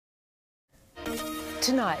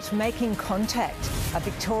Tonight, making contact. A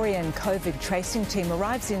Victorian COVID tracing team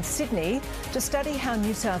arrives in Sydney to study how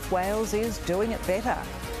New South Wales is doing it better.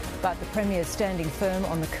 But the Premier's standing firm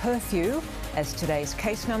on the curfew as today's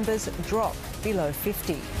case numbers drop below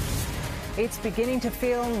 50. It's beginning to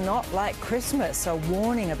feel not like Christmas, a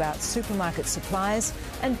warning about supermarket supplies,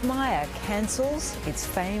 and Myer cancels its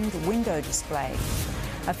famed window display.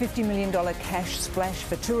 A $50 million cash splash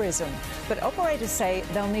for tourism, but operators say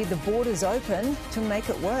they'll need the borders open to make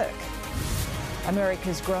it work.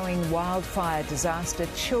 America's growing wildfire disaster,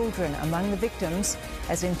 children among the victims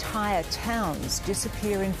as entire towns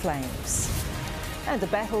disappear in flames. And the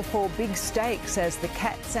battle for big stakes as the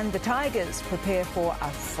Cats and the Tigers prepare for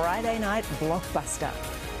a Friday night blockbuster.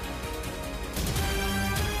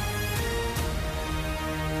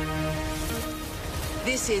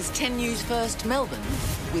 This is 10 News First Melbourne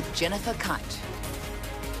with Jennifer Keyte.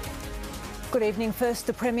 Good evening. First,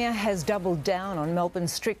 the Premier has doubled down on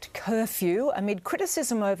Melbourne's strict curfew amid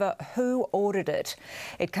criticism over who ordered it.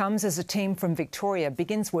 It comes as a team from Victoria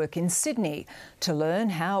begins work in Sydney to learn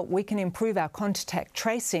how we can improve our contact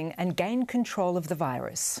tracing and gain control of the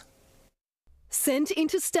virus. Sent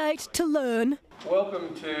interstate to learn.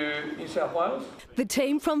 Welcome to New South Wales. The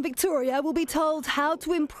team from Victoria will be told how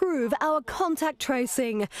to improve our contact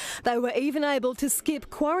tracing. They were even able to skip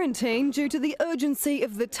quarantine due to the urgency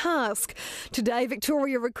of the task. Today,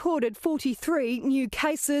 Victoria recorded 43 new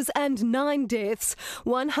cases and 9 deaths.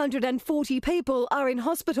 140 people are in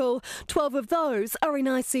hospital, 12 of those are in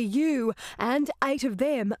ICU, and 8 of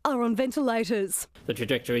them are on ventilators. The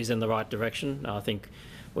trajectory is in the right direction. I think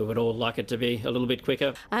we would all like it to be a little bit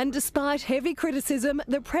quicker. And despite heavy criticism,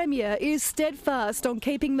 the Premier is steadfast on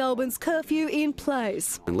keeping Melbourne's curfew in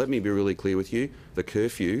place. And let me be really clear with you, the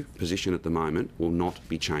curfew position at the moment will not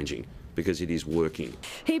be changing because it is working.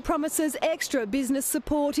 He promises extra business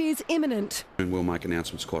support is imminent. And we'll make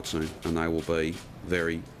announcements quite soon and they will be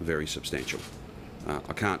very, very substantial.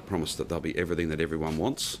 I can't promise that they'll be everything that everyone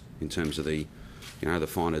wants in terms of the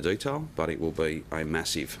finer detail, but it will be a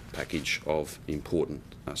massive package of important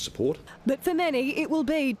support. But for many, it will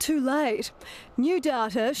be too late. New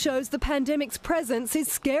data shows the pandemic's presence is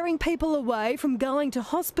scaring people away from going to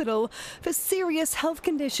hospital for serious health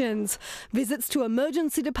conditions. Visits to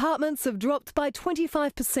emergency departments have dropped by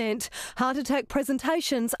 25%. Heart attack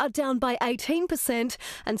presentations are down by 18%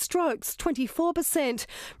 and strokes 24%.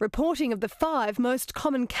 Reporting of the 5 most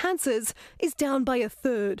common cancers is down by a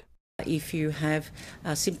third. If you have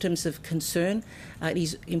symptoms of concern, it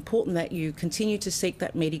is important that you continue to seek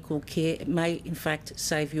that medical care. It may, in fact,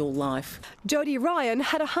 save your life. Jodie Ryan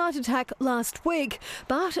had a heart attack last week,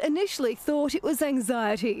 but initially thought it was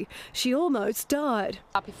anxiety. She almost died.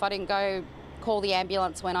 If I didn't go call the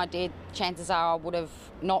ambulance when I did, chances are I would have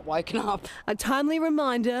not woken up. A timely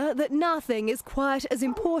reminder that nothing is quite as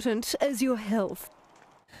important as your health.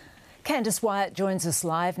 Candice Wyatt joins us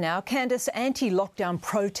live now. Candice, anti-lockdown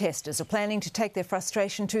protesters are planning to take their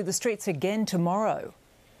frustration to the streets again tomorrow.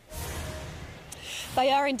 They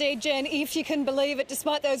are indeed, Jen, if you can believe it,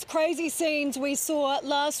 despite those crazy scenes we saw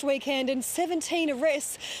last weekend and 17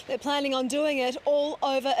 arrests. They're planning on doing it all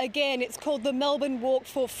over again. It's called the Melbourne Walk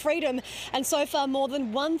for Freedom, and so far more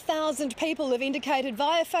than 1,000 people have indicated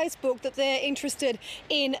via Facebook that they're interested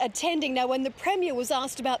in attending. Now, when the Premier was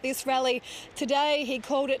asked about this rally today, he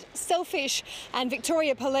called it selfish, and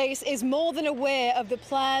Victoria Police is more than aware of the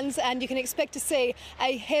plans, and you can expect to see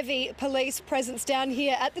a heavy police presence down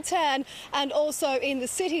here at the Tan and also in the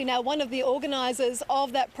city. Now, one of the organisers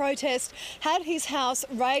of that protest had his house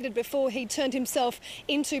raided before he turned himself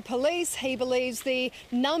into police. He believes the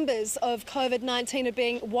numbers of COVID-19 are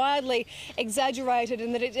being widely exaggerated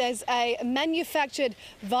and that it is a manufactured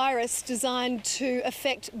virus designed to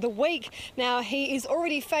affect the weak. Now, he is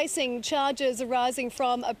already facing charges arising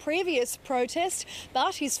from a previous protest,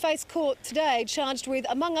 but he's faced court today charged with,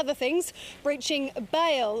 among other things, breaching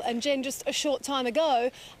bail. And Jen, just a short time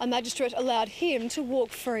ago, a magistrate allowed him to walk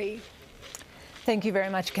free. Thank you very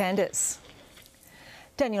much, Candice.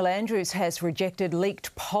 Daniel Andrews has rejected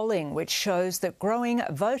leaked polling which shows that growing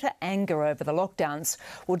voter anger over the lockdowns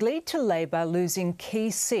would lead to Labor losing key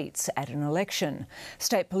seats at an election.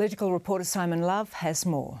 State political reporter Simon Love has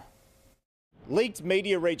more. Leaked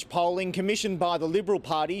media reach polling commissioned by the Liberal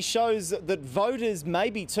Party shows that voters may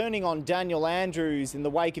be turning on Daniel Andrews in the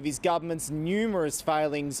wake of his government's numerous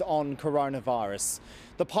failings on coronavirus.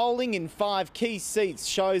 The polling in 5 key seats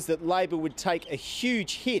shows that Labor would take a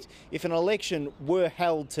huge hit if an election were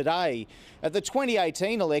held today. At the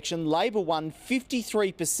 2018 election, Labor won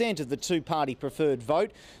 53% of the two-party preferred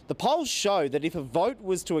vote. The polls show that if a vote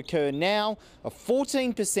was to occur now, a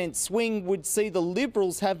 14% swing would see the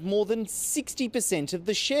Liberals have more than 60% of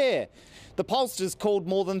the share. The pollsters called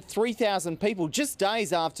more than 3,000 people just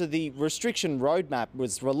days after the restriction roadmap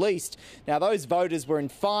was released. Now, those voters were in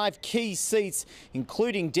 5 key seats,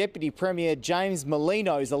 including Deputy Premier James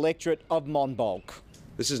Merlino's electorate of Monbulk.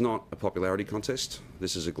 This is not a popularity contest.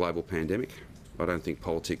 This is a global pandemic. I don't think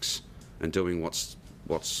politics and doing what's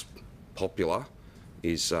popular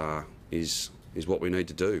is what we need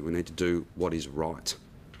to do. We need to do what is right,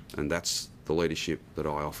 and that's the leadership that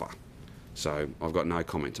I offer. So I've got no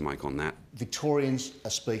comment to make on that. Victorians are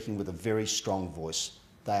speaking with a very strong voice.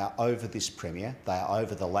 They are over this Premier. They are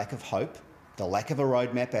over the lack of hope, the lack of a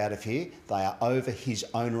roadmap out of here. They are over his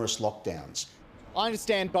onerous lockdowns. I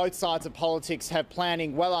understand both sides of politics have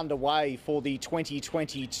planning well underway for the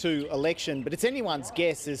 2022 election, but it's anyone's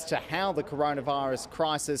guess as to how the coronavirus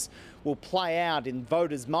crisis will play out in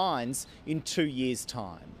voters' minds in 2 years'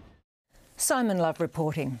 time. Simon Love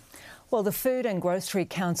reporting. Well, the Food and Grocery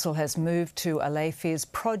Council has moved to allay fears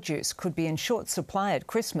produce could be in short supply at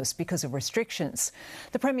Christmas because of restrictions.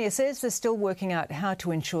 The Premier says they're still working out how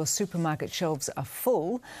to ensure supermarket shelves are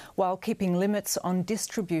full while keeping limits on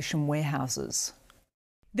distribution warehouses.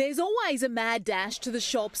 There's always a mad dash to the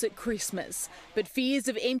shops at Christmas, but fears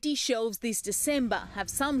of empty shelves this December have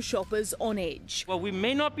some shoppers on edge. Well, we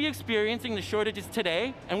may not be experiencing the shortages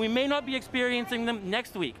today, and we may not be experiencing them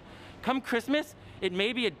next week. Come Christmas, it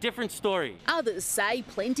may be a different story. Others say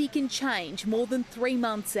plenty can change more than 3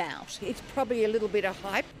 months out. It's probably a little bit of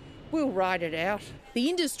hype. We'll ride it out. The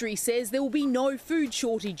industry says there will be no food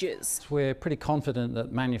shortages. We're pretty confident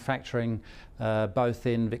that manufacturing, both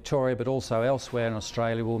in Victoria but also elsewhere in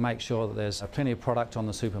Australia, will make sure that there's plenty of product on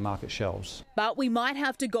the supermarket shelves. But we might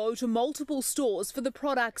have to go to multiple stores for the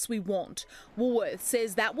products we want. Woolworths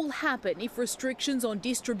says that will happen if restrictions on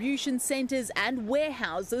distribution centres and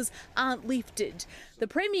warehouses aren't lifted. The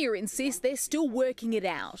Premier insists they're still working it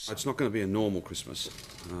out. It's not going to be a normal Christmas,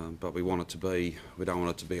 but we don't want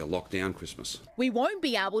it to be a lockdown Christmas. We won't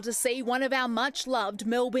be able to see one of our much-loved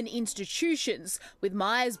Melbourne institutions, with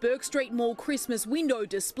Myers Bourke Street Mall Christmas window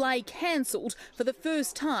display cancelled for the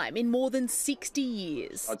first time in more than 60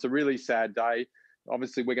 years. It's a really sad day.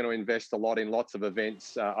 Obviously, we're going to invest a lot in lots of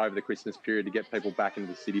events over the Christmas period to get people back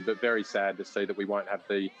into the city, but very sad to see that we won't have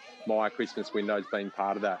the Myer Christmas windows being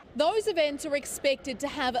part of that. Those events are expected to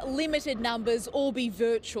have limited numbers or be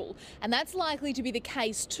virtual, and that's likely to be the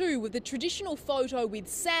case too with the traditional photo with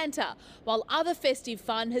Santa, while other festive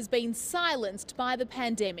fun has been silenced by the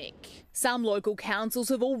pandemic. Some local councils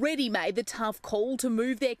have already made the tough call to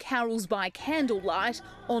move their carols by candlelight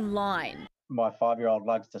online. My 5-year-old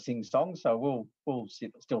loves to sing songs, so we'll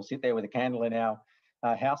still sit there with a candle in our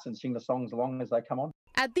house and sing the songs along as they come on.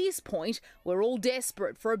 At this point, we're all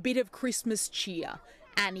desperate for a bit of Christmas cheer.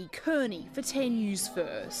 Annie Kearney for 10 News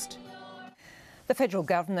First. The federal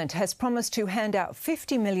government has promised to hand out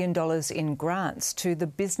 $50 million in grants to the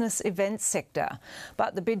business events sector,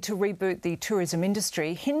 but the bid to reboot the tourism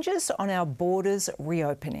industry hinges on our borders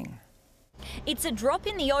reopening. It's a drop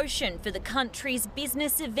in the ocean for the country's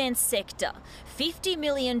business events sector. $50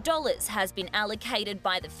 million has been allocated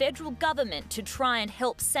by the federal government to try and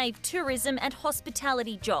help save tourism and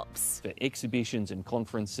hospitality jobs. For exhibitions and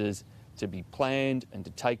conferences to be planned and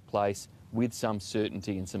to take place with some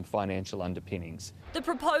certainty and some financial underpinnings. The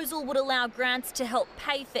proposal would allow grants to help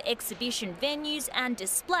pay for exhibition venues and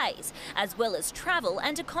displays, as well as travel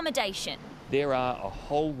and accommodation. There are a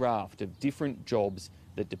whole raft of different jobs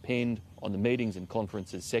that depend on the meetings and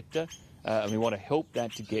conferences sector, and we want to help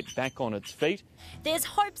that to get back on its feet. There's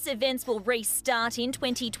hopes events will restart in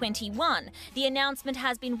 2021. The announcement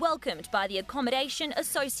has been welcomed by the Accommodation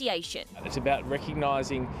Association. It's about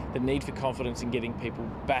recognising the need for confidence in getting people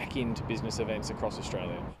back into business events across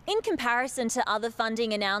Australia. In comparison to other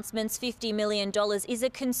funding announcements, $50 million is a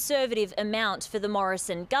conservative amount for the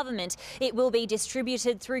Morrison government. It will be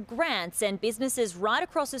distributed through grants, and businesses right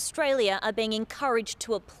across Australia are being encouraged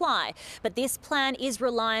to apply. But this plan is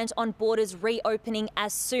reliant on borders reopening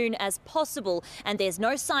as soon as possible, and there's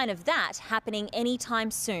no sign of that happening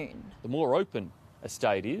anytime soon. The more open a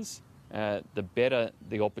state is, the better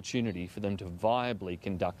the opportunity for them to viably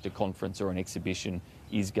conduct a conference or an exhibition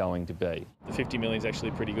is going to be. The 50 million is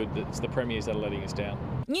actually pretty good. It's the premiers that are letting us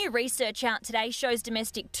down. New research out today shows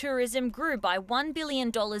domestic tourism grew by $1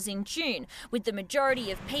 billion in June, with the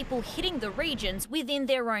majority of people hitting the regions within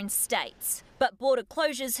their own states. But border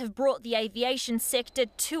closures have brought the aviation sector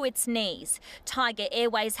to its knees. Tiger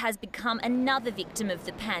Airways has become another victim of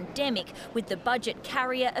the pandemic, with the budget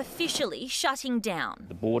carrier officially shutting down.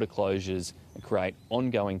 The border closures create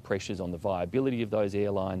ongoing pressures on the viability of those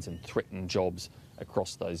airlines and threaten jobs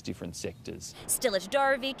across those different sectors. Stella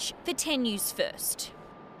Todorovic for 10 News First.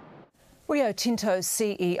 Rio Tinto's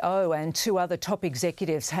CEO and 2 other top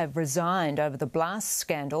executives have resigned over the blast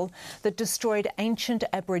scandal that destroyed ancient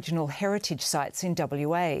Aboriginal heritage sites in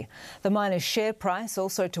WA. The miner's share price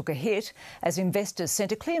also took a hit as investors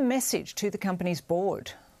sent a clear message to the company's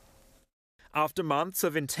board. After months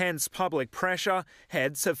of intense public pressure,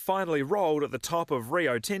 heads have finally rolled at the top of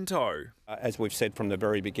Rio Tinto. As we've said from the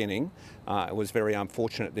very beginning, it was very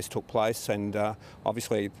unfortunate this took place, and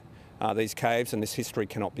obviously these caves and this history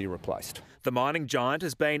cannot be replaced. The mining giant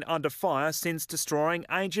has been under fire since destroying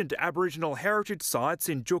ancient Aboriginal heritage sites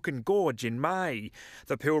in Juukan Gorge in May.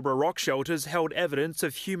 The Pilbara rock shelters held evidence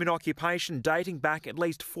of human occupation dating back at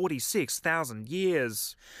least 46,000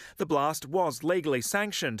 years. The blast was legally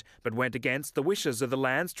sanctioned, but went against the wishes of the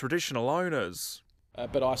land's traditional owners.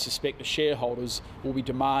 But I suspect the shareholders will be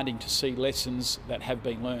demanding to see lessons that have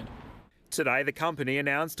been learned. Today, the company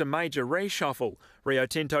announced a major reshuffle. Rio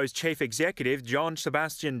Tinto's chief executive, John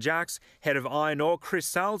Sebastian Jacques, head of iron ore, Chris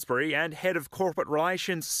Salisbury, and head of corporate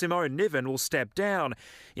relations, Simone Niven, will step down.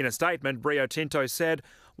 In a statement, Rio Tinto said,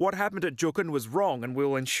 "What happened at Juukan was wrong and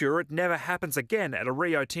we'll ensure it never happens again at a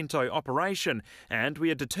Rio Tinto operation, and we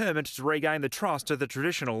are determined to regain the trust of the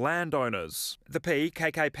traditional landowners." The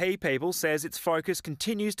PKKP people says its focus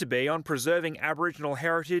continues to be on preserving Aboriginal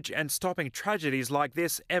heritage and stopping tragedies like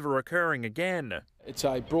this ever occurring again. It's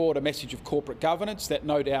a broader message of corporate governance that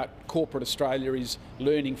no doubt corporate Australia is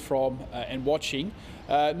learning from and watching,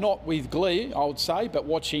 not with glee, I would say, but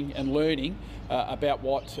watching and learning about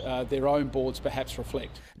what their own boards perhaps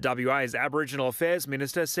reflect. WA's Aboriginal Affairs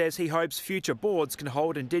Minister says he hopes future boards can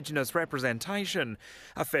hold Indigenous representation.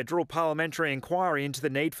 A federal parliamentary inquiry into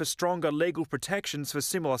the need for stronger legal protections for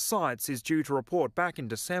similar sites is due to report back in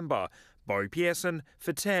December. Bo Pearson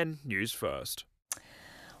for 10 News First.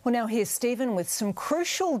 Well, now here's Stephen with some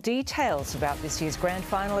crucial details about this year's grand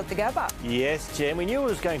final at the Gabba. Yes, Jen, we knew it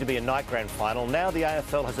was going to be a night grand final. Now the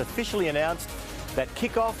AFL has officially announced that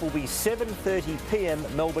kick-off will be 7:30 p.m.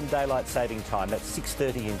 Melbourne Daylight Saving Time. That's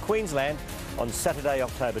 6:30 in Queensland on Saturday,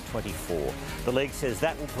 October 24. The league says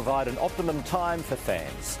that will provide an optimum time for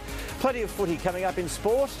fans. Plenty of footy coming up in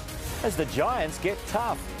sport as the Giants get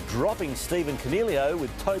tough, dropping Stephen Coniglio with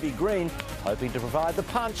Toby Green hoping to provide the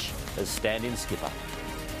punch as stand-in skipper.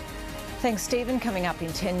 Thanks, Stephen. Coming up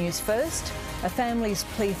in 10 News First, a family's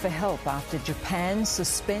plea for help after Japan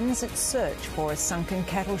suspends its search for a sunken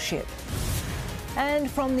cattle ship.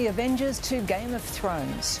 And from the Avengers to Game of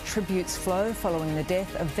Thrones, tributes flow following the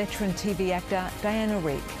death of veteran TV actor Diana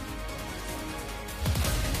Rigg.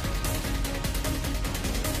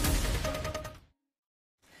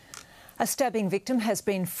 A stabbing victim has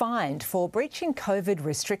been fined for breaching COVID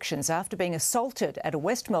restrictions after being assaulted at a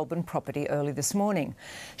West Melbourne property early this morning.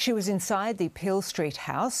 She was inside the Peel Street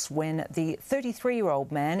house when the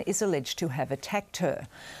 33-year-old man is alleged to have attacked her.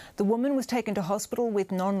 The woman was taken to hospital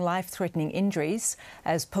with non-life-threatening injuries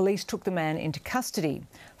as police took the man into custody.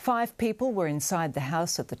 5 people were inside the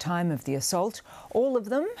house at the time of the assault. All of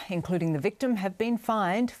them, including the victim, have been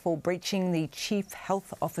fined for breaching the Chief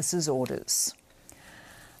Health Officer's orders.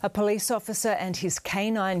 A police officer and his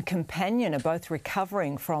canine companion are both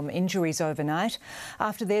recovering from injuries overnight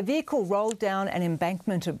after their vehicle rolled down an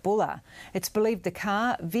embankment at Bulla. It's believed the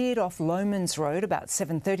car veered off Lomans Road about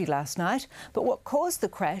 7:30 last night, but what caused the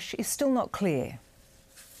crash is still not clear.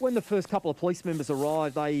 When the first couple of police members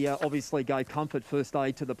arrived, they obviously gave comfort first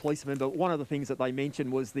aid to the policemen, but one of the things that they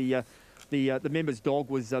mentioned was the member's dog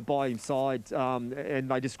was by his side, and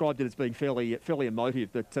they described it as being fairly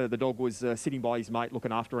emotive, that the dog was sitting by his mate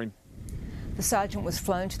looking after him. The sergeant was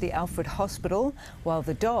flown to the Alfred Hospital while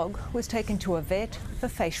the dog was taken to a vet for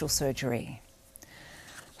facial surgery.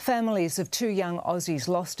 Families of 2 young Aussies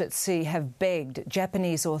lost at sea have begged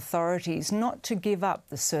Japanese authorities not to give up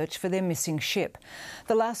the search for their missing ship.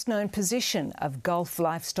 The last known position of Gulf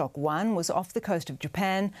Livestock 1 was off the coast of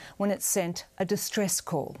Japan when it sent a distress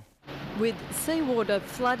call. With seawater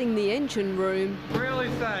flooding the engine room... Really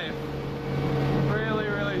safe.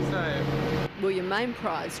 Really safe. Well, William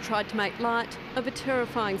Mainprize tried to make light of a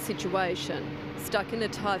terrifying situation. Stuck in a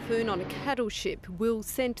typhoon on a cattle ship, Will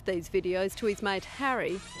sent these videos to his mate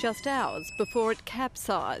Harry just hours before it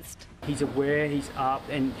capsized. He's aware, he's up,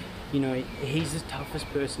 and, you know, he's the toughest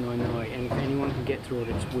person I know, and if anyone can get through it,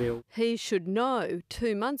 it's Will. He should know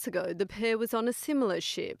 2 months ago the pair was on a similar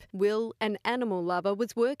ship. Will, an animal lover,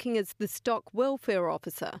 was working as the stock welfare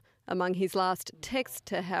officer. Among his last texts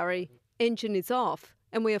to Harry, "Engine is off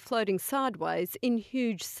and we are floating sideways in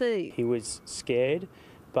huge sea." He was scared,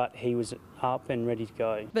 but he was up and ready to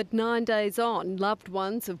go. But 9 days on, loved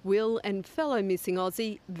ones of Will and fellow missing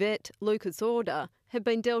Aussie vet Lucas Order have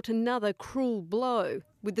been dealt another cruel blow,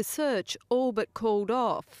 with the search all but called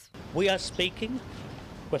off. We are speaking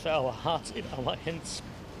with our hearts in our hands.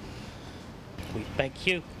 We beg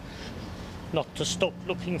you not to stop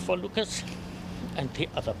looking for Lucas and the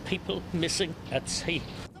other people missing at sea.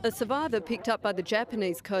 A survivor picked up by the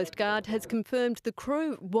Japanese Coast Guard has confirmed the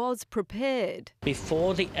crew was prepared.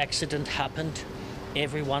 Before the accident happened,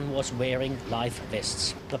 everyone was wearing life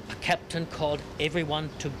vests. The captain called everyone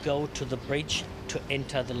to go to the bridge to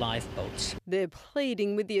enter the lifeboats. They're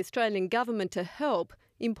pleading with the Australian government to help.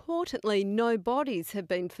 Importantly, no bodies have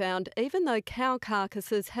been found, even though cow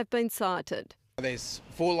carcasses have been sighted. There's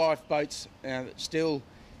 4 lifeboats still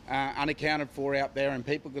unaccounted for out there, and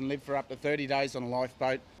people can live for up to 30 days on a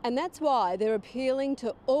lifeboat. And that's why they're appealing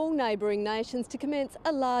to all neighbouring nations to commence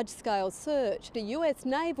a large-scale search. The US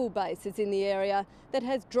naval base is in the area that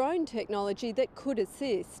has drone technology that could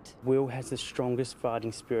assist. Will has the strongest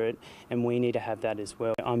fighting spirit, and we need to have that as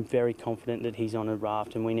well. I'm very confident that he's on a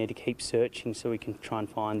raft, and we need to keep searching so we can try and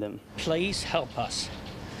find them. Please help us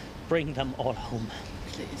bring them all home.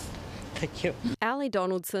 Please. Thank you. Ali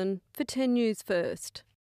Donaldson for 10 News First.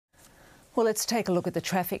 Well, let's take a look at the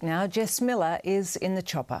traffic now. Jess Miller is in the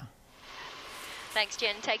chopper. Thanks,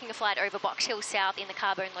 Jen. Taking a flight over Box Hill South in the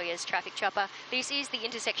Carbone Lawyers traffic chopper. This is the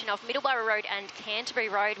intersection of Middleborough Road and Canterbury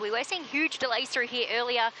Road. We were seeing huge delays through here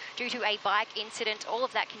earlier due to a bike incident. All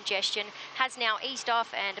of that congestion has now eased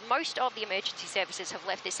off, and most of the emergency services have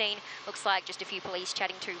left the scene. Looks like just a few police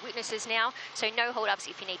chatting to witnesses now, so no hold-ups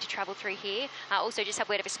if you need to travel through here. Also just had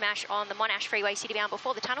word of a smash on the Monash Freeway citybound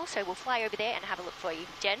before the tunnel, so we'll fly over there and have a look for you.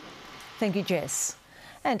 Jen? Thank you, Jess.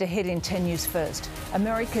 And ahead in 10 News First,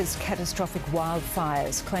 America's catastrophic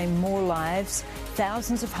wildfires claim more lives,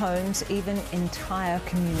 thousands of homes, even entire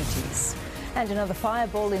communities. And another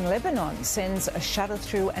fireball in Lebanon sends a shudder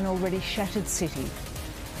through an already shattered city.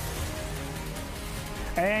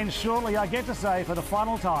 And shortly, I get to say for the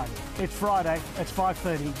final time, it's Friday, it's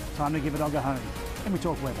 5:30, time to give it a go home. And we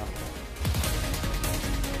talk weather.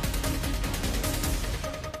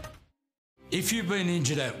 If you've been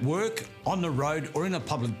injured at work, on the road or in a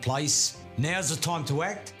public place, now's the time to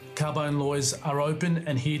act. Carbone Lawyers are open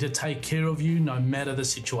and here to take care of you no matter the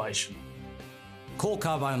situation. Call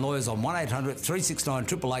Carbone Lawyers on 1800 369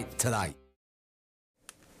 888 today.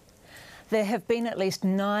 There have been at least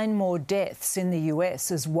 9 more deaths in the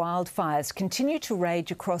US as wildfires continue to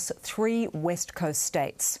rage across 3 West Coast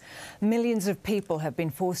states. Millions of people have been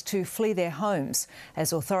forced to flee their homes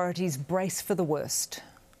as authorities brace for the worst.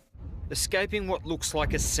 Escaping what looks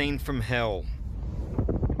like a scene from hell.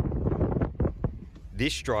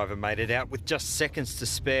 This driver made it out with just seconds to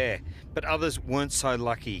spare, but others weren't so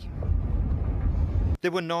lucky.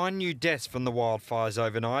 There were 9 new deaths from the wildfires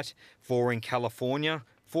overnight, 4 in California,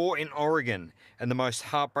 4 in Oregon, and the most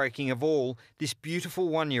heartbreaking of all, this beautiful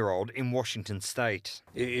 1-year-old in Washington State.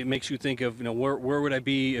 It makes you think of, where would I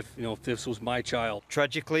be if this was my child?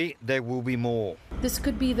 Tragically, there will be more. This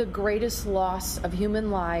could be the greatest loss of human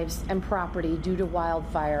lives and property due to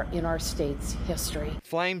wildfire in our state's history.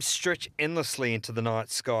 Flames stretch endlessly into the night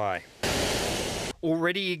sky.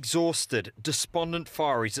 Already exhausted, despondent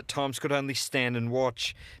fireys at times could only stand and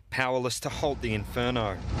watch, powerless to halt the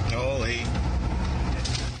inferno. Holy.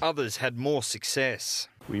 Others had more success.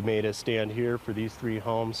 We made a stand here for these 3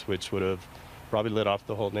 homes, which would have probably lit off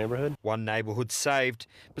the whole neighbourhood. One neighbourhood saved,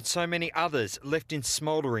 but so many others left in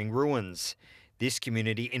smouldering ruins. This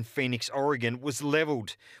community in Phoenix, Oregon was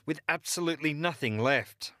levelled with absolutely nothing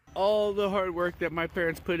left. All the hard work that my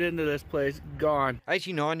parents put into this place, gone.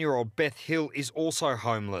 89-year-old Beth Hill is also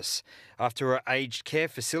homeless after her aged care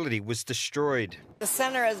facility was destroyed. The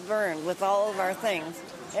centre is burned with all of our things.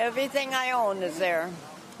 Everything I own is there.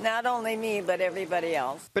 Not only me, but everybody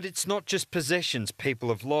else. But it's not just possessions people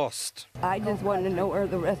have lost. I just want to know where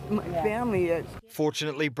the rest of my family is.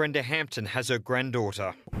 Fortunately, Brenda Hampton has her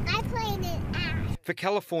granddaughter. I played it out. For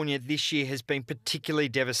California, this year has been particularly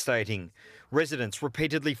devastating. Residents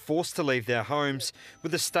repeatedly forced to leave their homes,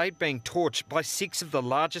 with the state being torched by 6 of the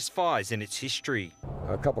largest fires in its history.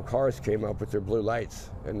 A couple cars came up with their blue lights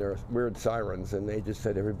and their weird sirens, and they just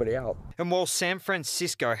said everybody out. And while San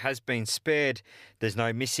Francisco has been spared, there's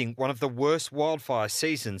no missing one of the worst wildfire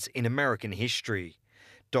seasons in American history.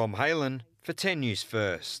 Dom Halen for 10 News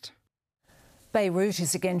First. Beirut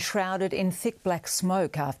is again shrouded in thick black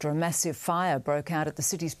smoke after a massive fire broke out at the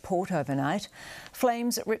city's port overnight.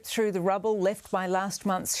 Flames ripped through the rubble left by last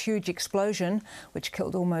month's huge explosion, which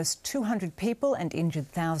killed almost 200 people and injured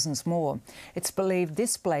thousands more. It's believed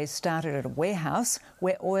this blaze started at a warehouse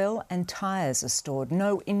where oil and tyres are stored.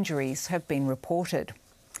 No injuries have been reported.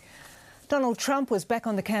 Donald Trump was back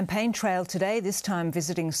on the campaign trail today, this time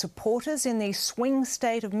visiting supporters in the swing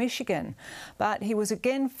state of Michigan. But he was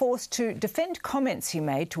again forced to defend comments he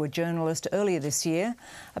made to a journalist earlier this year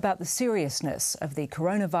about the seriousness of the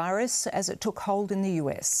coronavirus as it took hold in the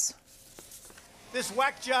US. This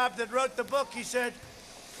whack job that wrote the book, he said,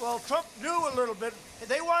 well, Trump knew a little bit.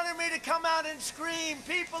 They wanted me to come out and scream,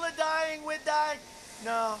 people are dying, we're dying.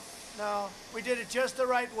 No, we did it just the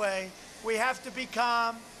right way. We have to be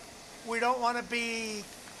calm. We don't want to be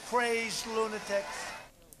crazed lunatics.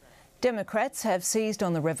 Democrats have seized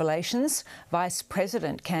on the revelations. Vice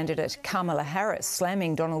President candidate Kamala Harris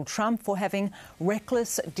slamming Donald Trump for having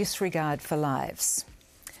reckless disregard for lives.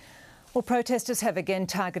 Well, protesters have again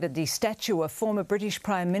targeted the statue of former British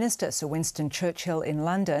Prime Minister Sir Winston Churchill in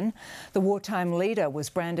London. The wartime leader was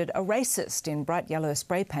branded a racist in bright yellow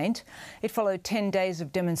spray paint. It followed 10 days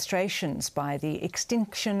of demonstrations by the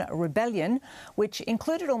Extinction Rebellion, which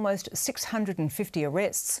included almost 650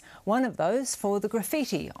 arrests, one of those for the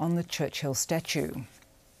graffiti on the Churchill statue.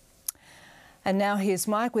 And now here's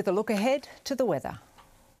Mike with a look ahead to the weather.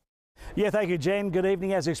 Yeah, thank you, Jen. Good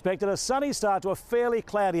evening. As expected, a sunny start to a fairly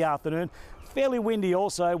cloudy afternoon. Fairly windy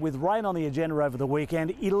also, with rain on the agenda over the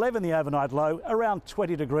weekend. 11 the overnight low, around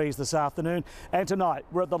 20 degrees this afternoon. And tonight,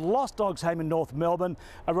 we're at the Lost Dogs home in North Melbourne,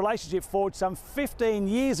 a relationship forged some 15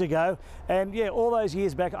 years ago. And yeah, all those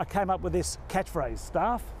years back, I came up with this catchphrase.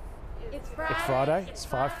 Staff? It's Friday. It's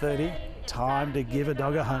 5:30. Time to give a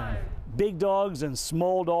dog a home. Big dogs and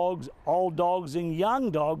small dogs, old dogs and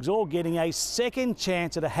young dogs, all getting a second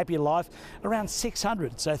chance at a happier life, around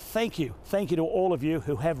 600. So thank you to all of you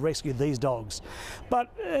who have rescued these dogs. But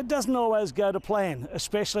it doesn't always go to plan,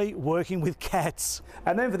 especially working with cats.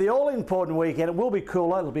 And then for the all-important weekend, it will be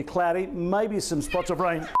cooler, it'll be cloudy, maybe some spots of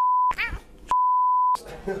rain.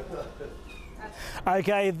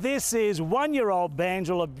 Okay, this is 1-year-old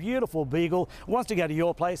Banjul, a beautiful beagle, wants to go to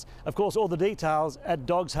your place. Of course, all the details at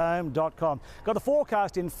dogshome.com. Got the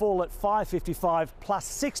forecast in full at 5:55 plus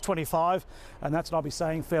 6:25, and that's when I'll be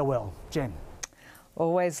saying farewell. Jen.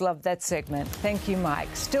 Always loved that segment. Thank you,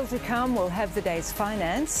 Mike. Still to come, we'll have the day's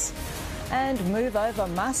finance and move over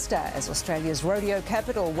muster as Australia's rodeo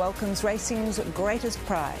capital welcomes racing's greatest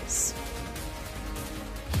prize.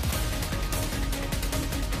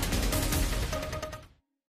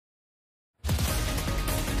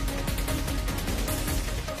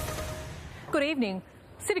 Good evening.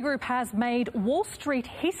 Citigroup has made Wall Street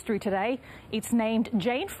history today. It's named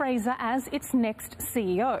Jane Fraser as its next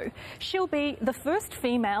CEO. She'll be the first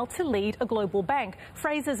female to lead a global bank.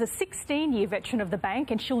 Fraser's a 16-year veteran of the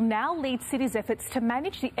bank, and she'll now lead Citi's efforts to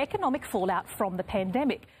manage the economic fallout from the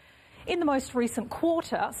pandemic. In the most recent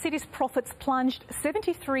quarter, Citi's profits plunged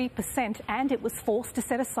 73%, and it was forced to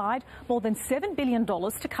set aside more than $7 billion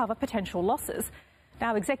to cover potential losses.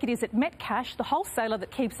 Now, executives at Metcash, the wholesaler that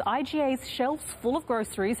keeps IGA's shelves full of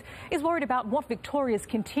groceries, is worried about what Victoria's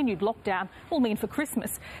continued lockdown will mean for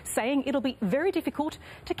Christmas, saying it'll be very difficult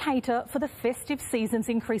to cater for the festive season's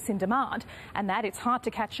increase in demand, and that it's hard to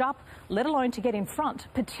catch up, let alone to get in front,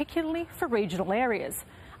 particularly for regional areas.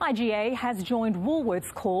 IGA has joined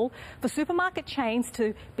Woolworths' call for supermarket chains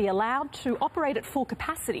to be allowed to operate at full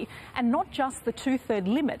capacity and not just the 2/3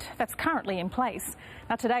 limit that's currently in place.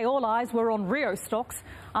 Now, today all eyes were on Rio stocks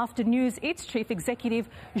after news its chief executive,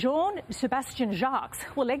 Jean-Sébastien Jacques,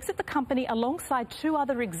 will exit the company alongside 2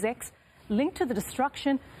 other execs linked to the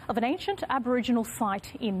destruction of an ancient Aboriginal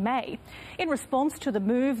site in May. In response to the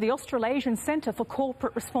move, the Australasian Centre for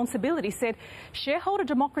Corporate Responsibility said shareholder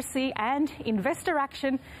democracy and investor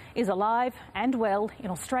action is alive and well in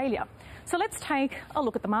Australia. So let's take a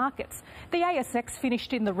look at the markets. The ASX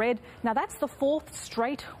finished in the red. Now, that's the 4th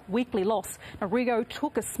straight weekly loss. Now, Rio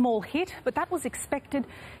took a small hit, but that was expected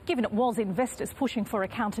given it was investors pushing for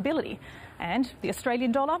accountability. And the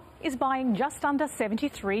Australian dollar is buying just under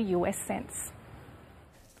 73 US cents.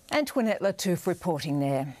 Antoinette Lattouf reporting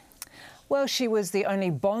there. Well, she was the only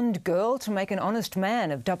Bond girl to make an honest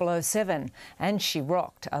man of 007, and she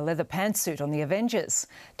rocked a leather pantsuit on The Avengers.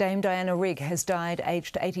 Dame Diana Rigg has died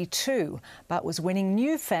aged 82, but was winning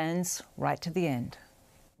new fans right to the end.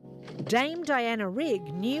 Dame Diana Rigg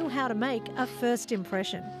knew how to make a first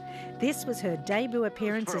impression. This was her debut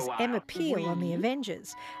appearance as Emma Peel on The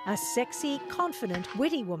Avengers, a sexy, confident,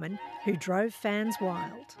 witty woman who drove fans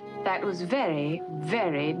wild. That was very,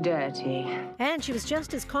 very dirty. And she was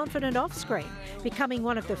just as confident off-screen, becoming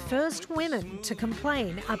one of the first women to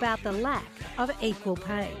complain about the lack of equal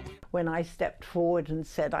pay. When I stepped forward and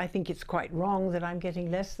said, I think it's quite wrong that I'm getting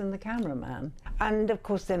less than the cameraman. And of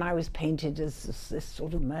course then I was painted as this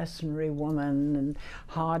sort of mercenary woman and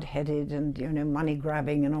hard-headed and, you know,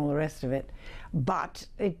 money-grabbing and all the rest of it. But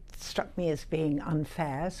it struck me as being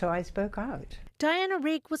unfair, so I spoke out. Diana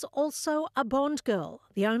Rigg was also a Bond girl,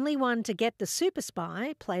 the only one to get the super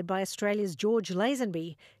spy, played by Australia's George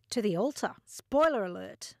Lazenby, to the altar. Spoiler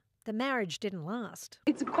alert. The marriage didn't last.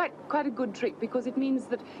 It's quite a good trick because it means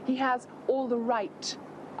that he has all the right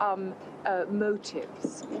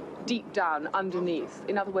motives deep down underneath.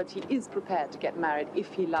 In other words, he is prepared to get married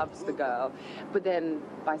if he loves the girl, but then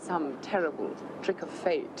by some terrible trick of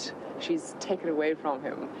fate, she's taken away from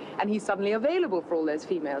him, and he's suddenly available for all those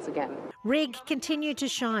females again. Rigg continued to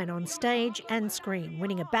shine on stage and screen,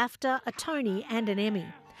 winning a BAFTA, a Tony and an Emmy.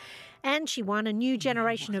 And she won a new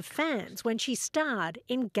generation of fans when she starred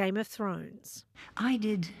in Game of Thrones. I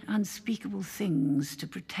did unspeakable things to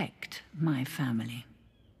protect my family,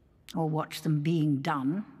 or watch them being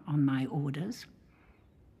done on my orders.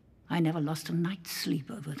 I never lost a night's sleep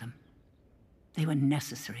over them. They were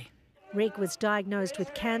necessary. Rigg was diagnosed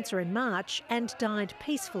with cancer in March and died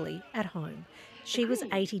peacefully at home. She was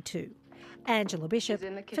 82. Angela Bishop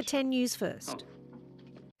for 10 News First.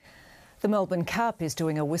 The Melbourne Cup is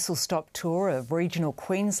doing a whistle-stop tour of regional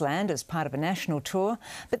Queensland as part of a national tour,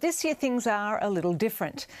 but this year things are a little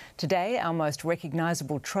different. Today, our most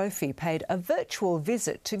recognisable trophy paid a virtual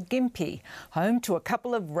visit to Gympie, home to a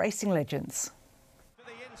couple of racing legends.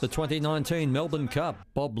 The 2019 Melbourne Cup.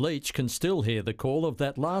 Bob Leach can still hear the call of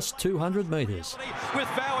that last 200 metres. With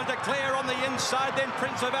Vow and Declare on the inside, then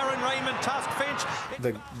Prince of Aaron Raymond, Tusk Finch.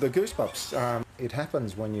 The goosebumps, it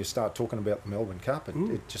happens when you start talking about the Melbourne Cup.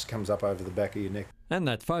 It just comes up over the back of your neck. And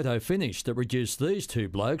that photo finish that reduced these two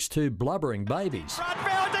blokes to blubbering babies.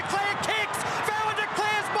 Vow and Declare kicks! Vow and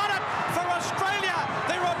Declare's won it for Australia!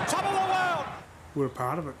 They're on top of the world! We're a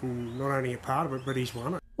part of it, and not only a part of it, but he's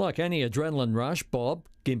won it. Like any adrenaline rush, Bob,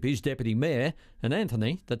 Gympie's deputy mayor, and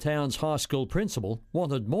Anthony, the town's high school principal,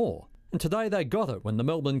 wanted more. And today they got it when the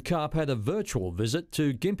Melbourne Cup had a virtual visit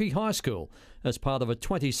to Gympie High School as part of a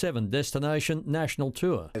 27-destination national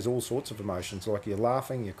tour. There's all sorts of emotions, like you're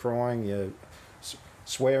laughing, you're crying, you're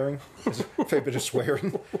swearing. There's a fair bit of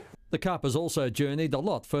swearing. The Cup has also journeyed a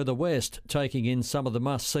lot further west, taking in some of the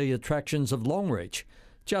must-see attractions of Longreach.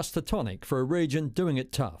 Just the tonic for a region doing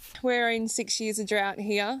it tough. We're in 6 years of drought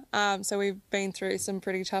here, so we've been through some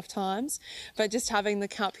pretty tough times. But just having the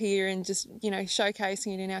Cup here and just, you know,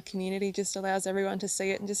 showcasing it in our community just allows everyone to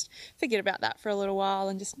see it and just forget about that for a little while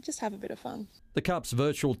and just have a bit of fun. The Cup's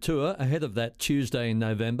virtual tour ahead of that Tuesday in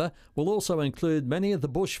November will also include many of the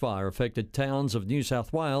bushfire-affected towns of New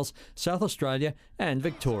South Wales, South Australia and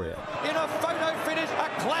Victoria. In a photo finish, a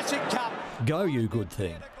classic Cup. Go you good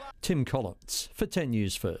thing. Tim Collins for 10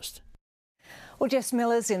 News First. Well, Jess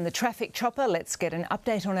Miller's in the traffic chopper. Let's get an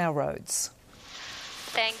update on our roads.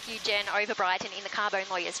 Thank you, Jen. Over Brighton in the Carbone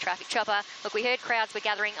Lawyers traffic chopper. Look, we heard crowds were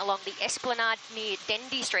gathering along the Esplanade near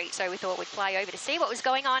Dendy Street, so we thought we'd fly over to see what was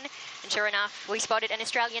going on. And sure enough, we spotted an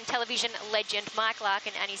Australian television legend, Mike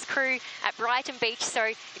Larkan, and his crew at Brighton Beach. So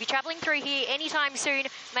if you're travelling through here anytime soon,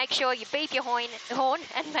 make sure you beep your horn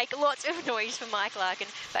and make lots of noise for Mike Larkan.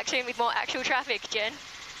 Back soon with more actual traffic, Jen.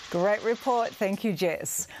 Great report. Thank you,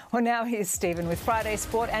 Jess. Well, now here's Stephen with Friday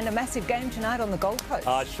Sport and a massive game tonight on the Gold Coast.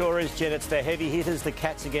 It sure is, Jen. It's the heavy hitters, the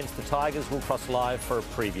Cats against the Tigers. We'll cross live for a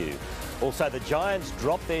preview. Also, the Giants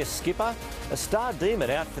drop their skipper, a star demon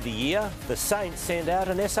out for the year. The Saints send out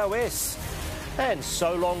an SOS. And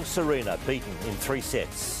so long Serena beaten in 3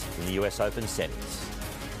 sets in the US Open semis.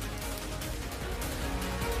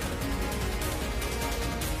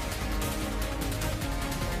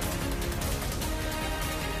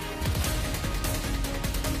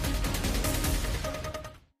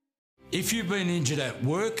 If you've been injured at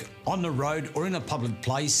work, on the road or in a public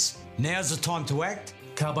place, now's the time to act.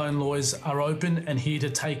 Carbone Lawyers are open and here to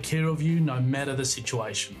take care of you no matter the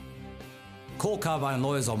situation. Call Carbone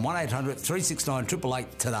Lawyers on 1800 369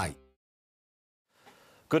 888 today.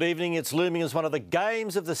 Good evening. It's looming as one of the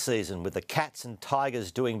games of the season, with the Cats and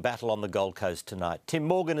Tigers doing battle on the Gold Coast tonight. Tim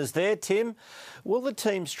Morgan is there. Tim, will the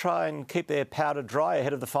teams try and keep their powder dry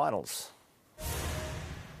ahead of the finals?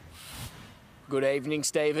 Good evening,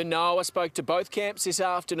 Stephen. No, I spoke to both camps this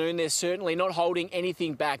afternoon. They're certainly not holding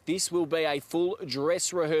anything back. This will be a full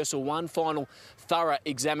dress rehearsal, one final thorough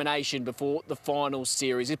examination before the final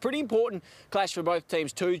series. It's a pretty important clash for both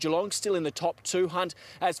teams too. Geelong still in the top 2 hunt.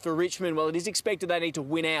 As for Richmond, well, it is expected they need to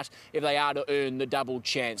win out if they are to earn the double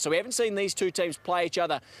chance. So we haven't seen these two teams play each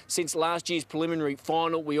other since last year's preliminary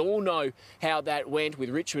final. We all know how that went,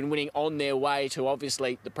 with Richmond winning on their way to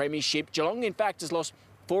obviously the premiership. Geelong, in fact, has lost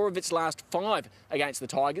 4 of its last 5 against the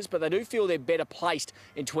Tigers, but they do feel they're better placed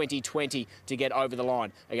in 2020 to get over the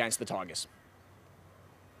line against the Tigers.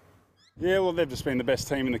 Yeah, well, they've just been the best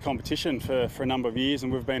team in the competition for a number of years,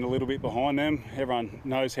 and we've been a little bit behind them. Everyone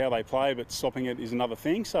knows how they play, but stopping it is another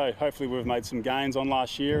thing. So hopefully we've made some gains on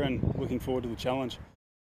last year and looking forward to the challenge.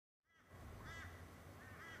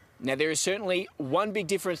 Now, there is certainly one big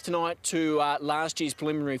difference tonight to last year's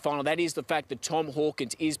preliminary final. That is the fact that Tom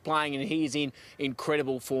Hawkins is playing, and he is in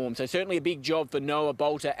incredible form. So certainly a big job for Noah,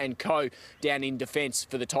 Bolter and co down in defence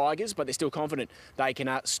for the Tigers, but they're still confident they can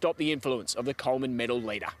stop the influence of the Coleman medal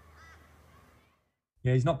leader.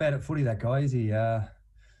 Yeah, he's not bad at footy, that guy, is he?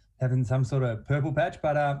 Having some sort of purple patch.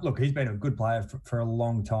 But look, he's been a good player for a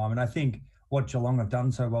long time. And I think what Geelong have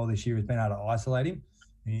done so well this year has been able to isolate him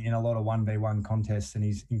in a lot of 1v1 contests, and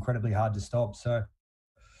he's incredibly hard to stop. So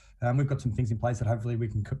we've got some things in place that hopefully we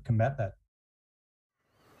can combat that.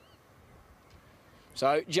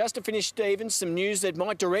 So just to finish, Stephen, some news that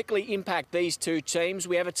might directly impact these two teams.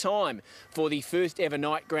 We have a time for the first ever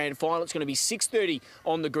night grand final. It's going to be 6:30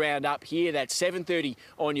 on the ground up here. That's 7:30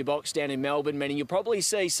 on your box down in Melbourne, meaning you'll probably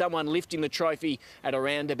see someone lifting the trophy at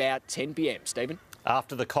around about 10 p.m. Stephen?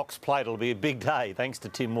 After the Cox Plate, it'll be a big day, thanks to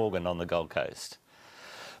Tim Morgan on the Gold Coast.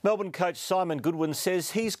 Melbourne coach Simon Goodwin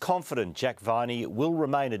says he's confident Jack Viney will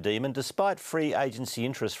remain a Demon despite free agency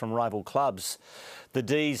interest from rival clubs. The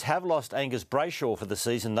D's have lost Angus Brayshaw for the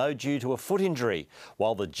season, though, due to a foot injury,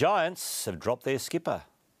 while the Giants have dropped their skipper.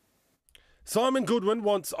 Simon Goodwin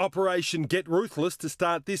wants Operation Get Ruthless to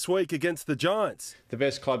start this week against the Giants. The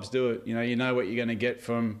best clubs do it. You know what you're going to get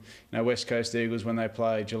from West Coast Eagles when they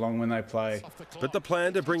play, Geelong when they play. But the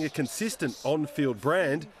plan to bring a consistent on-field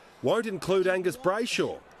brand won't include Angus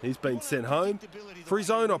Brayshaw. He's been sent home for his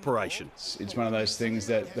own operation. It's one of those things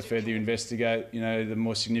that the further you investigate, the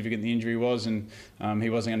more significant the injury was, and he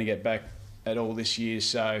wasn't going to get back at all this year,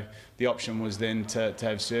 so the option was then to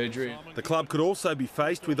have surgery. The club could also be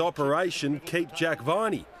faced with Operation Keep Jack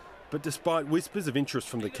Viney, but despite whispers of interest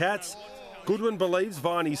from the Cats, Goodwin believes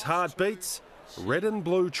Viney's heart beats red and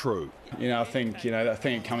blue true. I think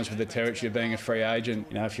it comes with the territory of being a free agent.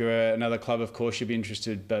 If you're another club, of course you'd be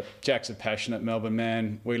interested, but Jack's a passionate Melbourne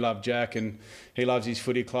man. We love Jack and he loves his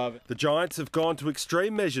footy club. The Giants have gone to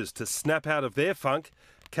extreme measures to snap out of their funk.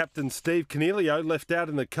 Captain Steve Coniglio left out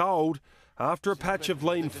in the cold after a patch of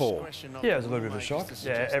lean form. Yeah, it was a little bit of a shock.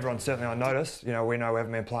 Yeah, everyone's certainly on notice. We know we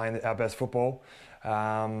haven't been playing our best football.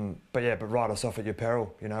 But write us off at your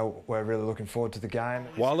peril. We're really looking forward to the game.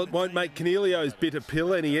 While it won't make Coniglio's bitter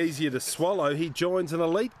pill any easier to swallow, he joins an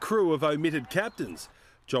elite crew of omitted captains.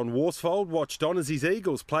 John Worsfold watched on as his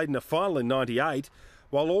Eagles played in a final in '98,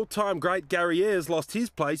 while all-time great Gary Ayres lost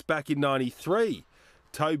his place back in '93.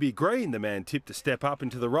 Toby Green, the man tipped to step up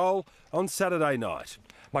into the role on Saturday night.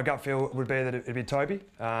 My gut feel would be that it'd be Toby.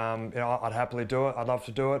 I'd happily do it. I'd love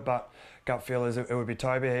to do it, but gut feel is it would be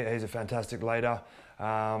Toby. He's a fantastic leader.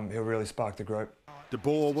 He'll really spark the group. De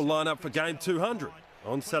Boer will line up for game 200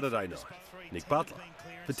 on Saturday night. Nick Butler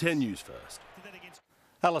for 10 News First.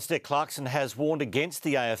 Alistair Clarkson has warned against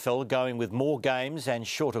the AFL going with more games and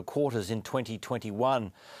shorter quarters in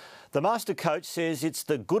 2021. The master coach says it's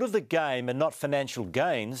the good of the game and not financial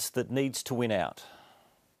gains that needs to win out.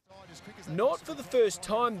 Not for the first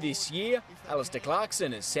time this year, Alistair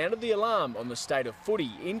Clarkson has sounded the alarm on the state of footy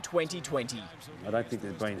in 2020. I don't think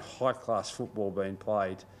there's been high-class football being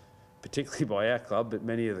played, particularly by our club, but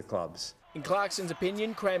many of the clubs. In Clarkson's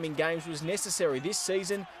opinion, cramming games was necessary this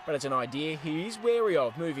season, but it's an idea he is wary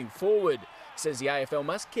of moving forward. Says the AFL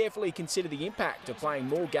must carefully consider the impact of playing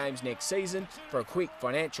more games next season for a quick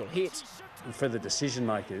financial hit. For the decision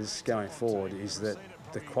makers going forward is that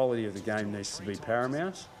the quality of the game needs to be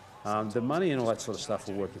paramount. The money and all that sort of stuff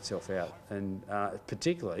will work itself out, and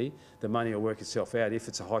particularly the money will work itself out if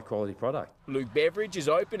it's a high quality product. Luke Beveridge is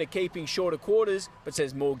open to keeping shorter quarters, but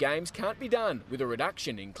says more games can't be done with a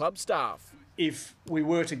reduction in club staff. if we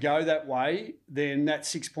were to go that way, then that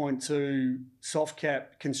 6.2 soft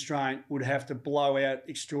cap constraint would have to blow out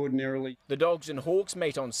extraordinarily. The Dogs and Hawks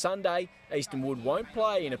meet on Sunday. Eastonwood won't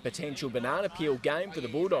play in a potential banana peel game for the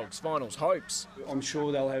Bulldogs' finals hopes. I'm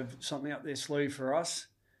sure they'll have something up their sleeve for us.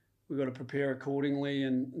 We've got to prepare accordingly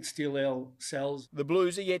and steel ourselves. The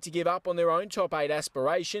Blues are yet to give up on their own top 8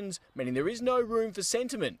 aspirations, meaning there is no room for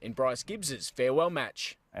sentiment in Bryce Gibbs's farewell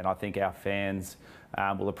match. And I think our fans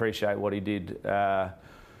will appreciate what he did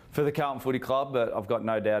for the Carlton Footy Club, but I've got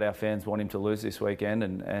no doubt our fans want him to lose this weekend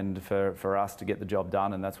and for us to get the job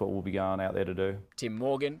done, and that's what we'll be going out there to do. Tim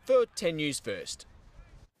Morgan for 10 News First.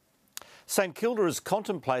 St Kilda is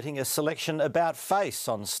contemplating a selection about face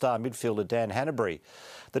on star midfielder Dan Hannebery.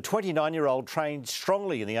 The 29-year-old trained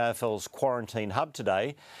strongly in the AFL's quarantine hub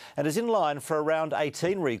today and is in line for a round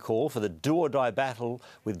 18 recall for the do-or-die battle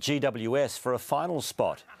with GWS for a final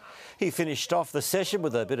spot. He finished off the session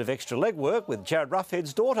with a bit of extra legwork with Jared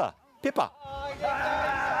Ruffhead's daughter, Pippa.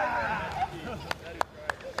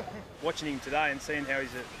 Watching him today and seeing how he's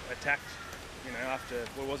attacked, after,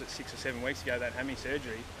 6 or 7 weeks ago, that hammy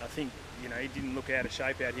surgery, I think, he didn't look out of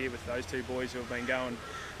shape out here with those two boys who have been going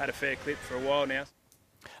at a fair clip for a while now.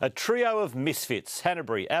 A trio of misfits,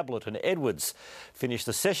 Hannebery, Ablett and Edwards, finished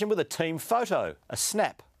the session with a team photo, a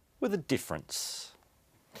snap with a difference.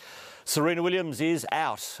 Serena Williams is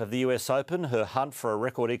out of the US Open, her hunt for a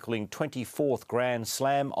record-equalling 24th Grand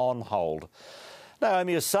Slam on hold.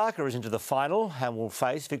 Naomi Osaka is into the final and will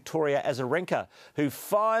face Victoria Azarenka, who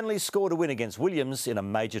finally scored a win against Williams in a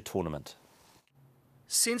major tournament.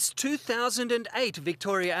 Since 2008,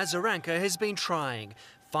 Victoria Azarenka has been trying.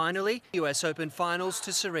 Finally, US Open finals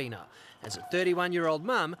to Serena. As a 31-year-old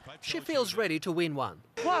mum, she feels ready to win one.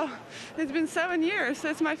 Wow, it's been 7 years.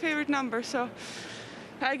 That's my favourite number, so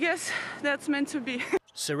I guess that's meant to be.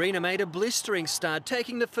 Serena made a blistering start,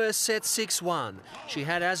 taking the first set 6-1. She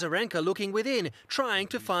had Azarenka looking within, trying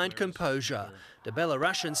to find composure. The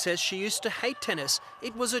Belarusian says she used to hate tennis.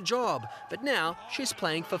 It was a job, but now she's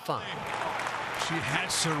playing for fun. She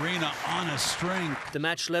has Serena on a string. The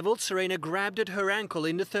match levelled, Serena grabbed at her ankle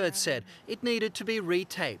in the third set. It needed to be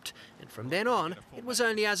retaped. And from then on, it was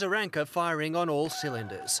only Azarenka firing on all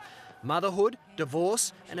cylinders. Motherhood,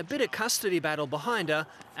 divorce and a bitter custody battle behind her,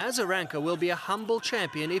 Azarenka will be a humble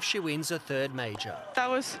champion if she wins a third major. I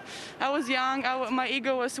was young, my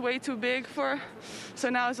ego was way too big so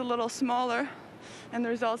now it's a little smaller and the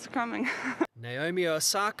results are coming. Naomi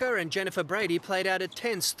Osaka and Jennifer Brady played out a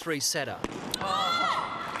tense three-setter.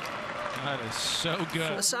 That is so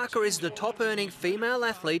good. Osaka is the top-earning female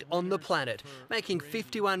athlete on the planet, making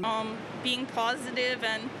 51... Being positive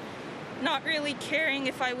and not really caring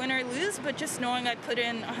if I win or lose, but just knowing I put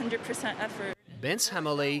in 100% effort. Bence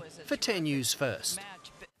Hammerley for 10 News First.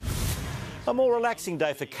 A more relaxing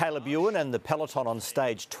day for Caleb Ewan and the peloton on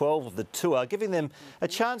stage 12 of the tour, giving them a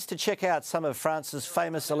chance to check out some of France's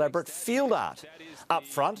famous elaborate field art. Up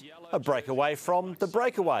front, a breakaway from the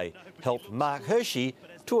breakaway helped Mark Hershey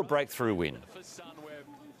to a breakthrough win.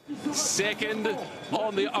 Second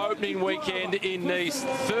on the opening weekend in Nice,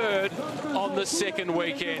 third on the second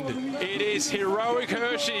weekend. It is heroic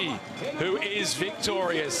Hershey who is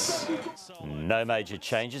victorious. No major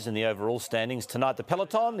changes in the overall standings tonight. The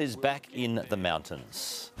peloton is back in the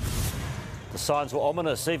mountains. The signs were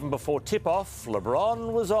ominous even before tip-off.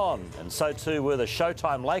 LeBron was on, and so too were the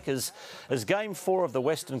Showtime Lakers as Game 4 of the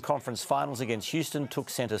Western Conference Finals against Houston took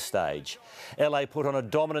centre stage. LA put on a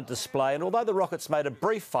dominant display, and although the Rockets made a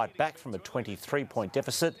brief fight back from a 23-point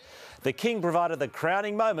deficit, the King provided the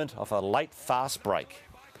crowning moment of a late fast break.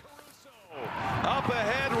 Up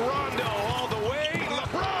ahead, Rondo all the way,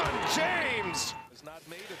 LeBron James.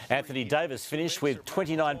 Anthony Davis finished with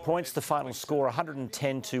 29 points, the final score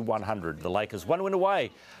 110-100. The Lakers one win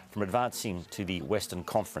away from advancing to the Western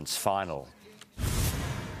Conference Final.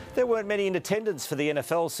 There weren't many in attendance for the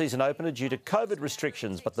NFL season opener due to COVID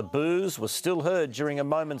restrictions, but the boos were still heard during a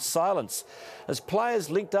moment's silence as players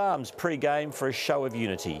linked arms pre-game for a show of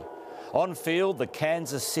unity. On field, the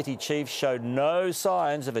Kansas City Chiefs showed no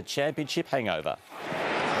signs of a championship hangover.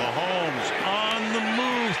 Mahomes on the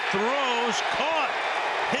move, throws, caught.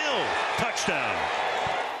 Hill, touchdown.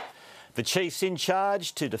 The Chiefs in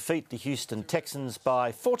charge to defeat the Houston Texans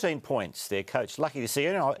by 14 points. Their coach lucky to see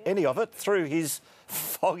any of it through his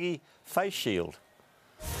foggy face shield.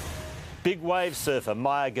 Big wave surfer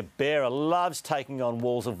Maya Gabeira loves taking on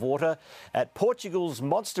walls of water. At Portugal's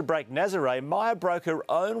Monster Break Nazaré, Maya broke her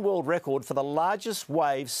own world record for the largest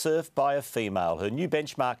wave surfed by a female. Her new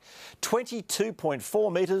benchmark,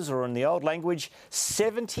 22.4 metres, or in the old language,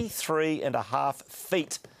 73.5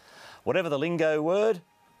 feet. Whatever the lingo word,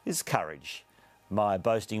 is courage. my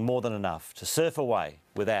boasting more than enough to surf away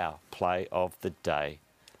with our play of the day?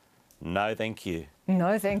 No, thank you.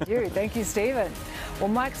 No, thank you. Thank you, Stephen. Well,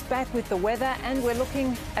 Mike's back with the weather and we're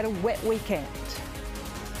looking at a wet weekend.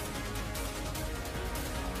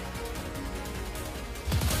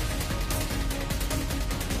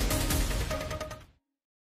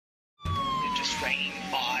 It just rained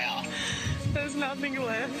fire. There's nothing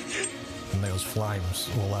left. And there was flames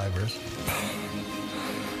all over us.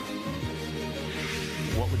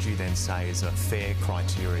 What would you then say is a fair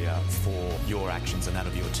criteria for your actions and that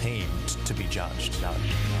of your team to be judged?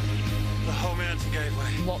 The whole mountain gave way.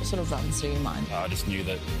 What sort of runs do you mind? I just knew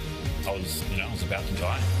that I was about to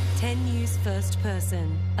die. 10 News First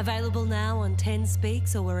Person. Available now on 10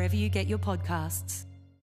 Speaks or wherever you get your podcasts.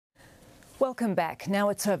 Welcome back. Now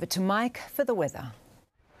it's over to Mike for the weather.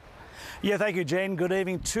 Yeah, thank you, Jen. Good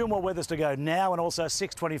evening. 2 more weathers to go now and also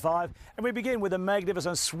 6:25. And we begin with a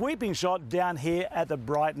magnificent sweeping shot down here at the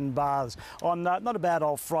Brighton Baths on not a bad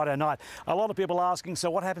old Friday night. A lot of people asking,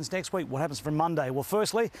 so what happens next week? What happens from Monday? Well,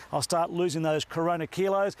 firstly, I'll start losing those corona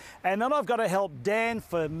kilos. And then I've got to help Dan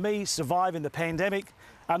for me surviving the pandemic.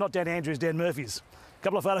 Not Dan Andrews, Dan Murphy's. A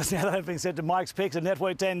couple of photos now that have been sent to Mike's Pics at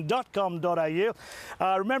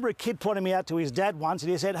network10.com.au. Remember a kid pointing me out to his dad once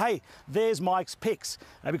and he said, hey, there's Mike's Pics.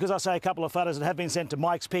 Because I say a couple of photos that have been sent to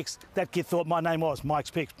Mike's Pics, that kid thought my name was Mike's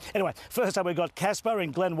Pics. Anyway, first up we've got Casper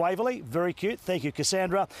in Glen Waverley. Very cute. Thank you,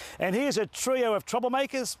 Cassandra. And here's a trio of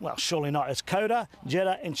troublemakers. Well, surely not. It's Coda,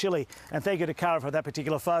 Jeddah and Chili. And thank you to Cara for that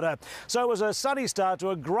particular photo. So it was a sunny start to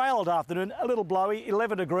a grey old afternoon, a little blowy,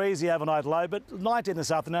 11 degrees the overnight low, but 19 this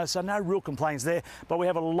afternoon, so no real complaints there. But we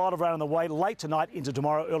have a lot of rain on the way late tonight into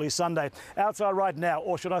tomorrow, early Sunday. Outside right now,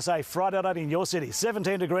 or should I say Friday night in your city,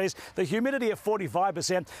 17 degrees, the humidity at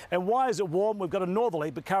 45%. And why is it warm? We've got a northerly,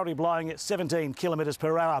 but currently blowing at 17 kilometres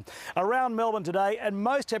per hour. Around Melbourne today, and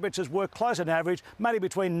most temperatures were close on average, mainly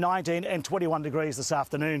between 19 and 21 degrees this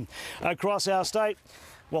afternoon. Across our state,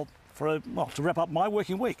 well, to wrap up my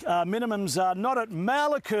working week. Minimums not at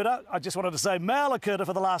Malakuta. I just wanted to say Malakuta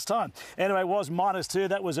for the last time. Anyway, it was -2.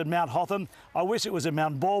 That was at Mount Hotham. I wish it was at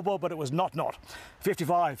Mount Balbor, but it was not.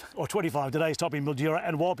 55 or 25 today's top in Mildura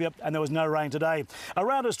and Walpia, and there was no rain today.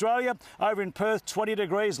 Around Australia, over in Perth, 20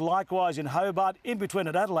 degrees. Likewise in Hobart, in between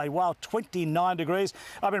at Adelaide, 29 degrees.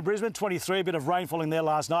 Up in Brisbane, 23, a bit of rain falling there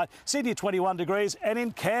last night. Sydney, 21 degrees. And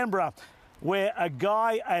in Canberra, where a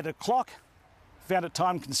guy at a clock found it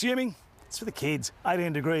time consuming. It's for the kids,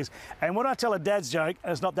 18 degrees. And when I tell a dad's joke,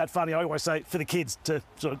 and it's not that funny, I always say for the kids to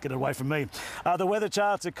sort of get it away from me. The weather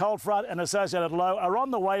charts, a cold front and associated low are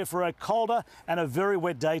on the way for a colder and a very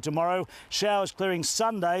wet day tomorrow. Showers clearing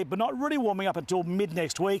Sunday, but not really warming up until mid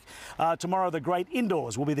next week. Tomorrow, the great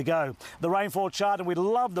indoors will be the go. The rainfall chart, and we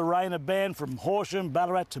love the rain, a band from Horsham,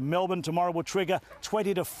 Ballarat to Melbourne. Tomorrow will trigger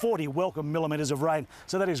 20 to 40 welcome millimetres of rain.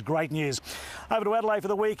 So that is great news. Over to Adelaide for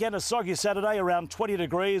the weekend, a soggy Saturday, around 20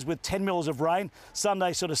 degrees with 10 mils of rain.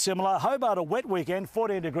 Sunday sort of similar. Hobart a wet weekend,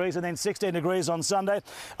 14 degrees and then 16 degrees on Sunday.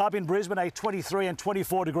 Up in Brisbane, a 23 and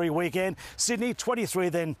 24 degree weekend. Sydney, 23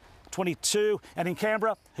 then 22, and in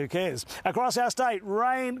Canberra, who cares? Across our state,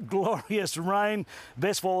 rain, glorious rain.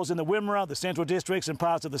 Best falls in the Wimmera, the Central Districts and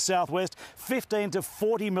parts of the southwest. 15 to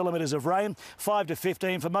 40 millimetres of rain, 5 to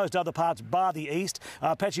 15 for most other parts bar the east.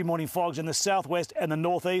 Patchy morning fogs in the southwest and the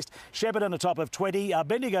northeast. Shepparton a top of 20,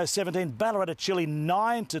 Bendigo 17, Ballarat a chilly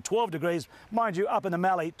 9 to 12 degrees. Mind you, up in the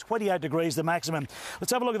Mallee, 28 degrees the maximum.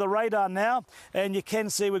 Let's have a look at the radar now, and you can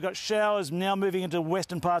see we've got showers now moving into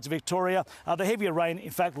western parts of Victoria. The heavier rain,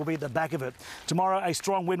 in fact, will be the back of it. Tomorrow, a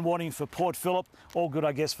strong wind warning for Port Phillip. All good,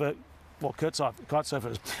 I guess, for kite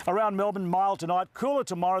surfers. Around Melbourne, mild tonight. Cooler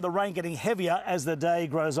tomorrow. The rain getting heavier as the day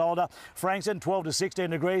grows older. Frankston, 12 to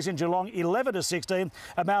 16 degrees. In Geelong, 11 to 16.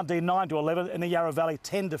 At Mount D, 9 to 11. In the Yarra Valley,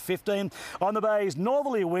 10 to 15. On the bays,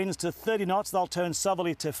 northerly winds to 30 knots. They'll turn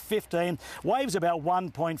southerly to 15. Waves about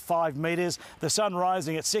 1.5 metres. The sun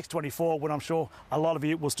rising at 6:24, when I'm sure a lot of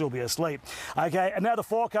you will still be asleep. Okay, and now the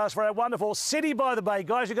forecast for our wonderful City by the Bay.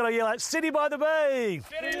 Guys, you've got to yell out, City by the Bay!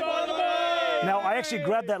 City by the Bay! Now, I actually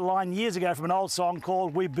grabbed that line years ago from an old song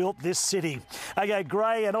called We Built This City. Okay,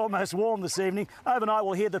 grey and almost warm this evening. Overnight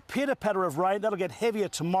we'll hear the pitter-patter of rain. That'll get heavier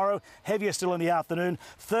tomorrow, heavier still in the afternoon.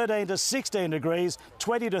 13 to 16 degrees,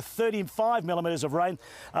 20 to 35 millimetres of rain.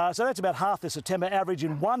 So that's about half the September average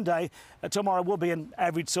in one day. Tomorrow will be an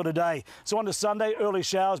average sort of day. So on to Sunday, early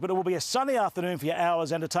showers, but it will be a sunny afternoon for your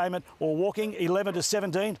hours entertainment or walking. 11 to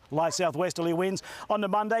 17, light southwesterly winds. On to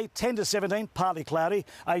Monday, 10 to 17, partly cloudy.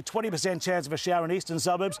 A 20% chance of of a shower in eastern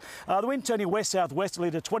suburbs. The wind turning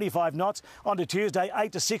west-southwesterly to 25 knots. On to Tuesday,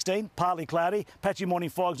 8 to 16, partly cloudy. Patchy morning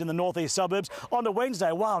fogs in the northeast suburbs. On to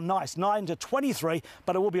Wednesday, wow, nice, 9 to 23,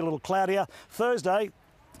 but it will be a little cloudier. Thursday,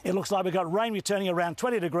 it looks like we've got rain returning around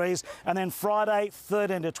 20 degrees, and then Friday,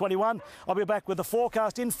 13 to 21. I'll be back with the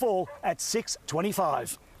forecast in full at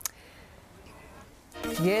 6:25.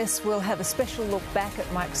 Yes, we'll have a special look back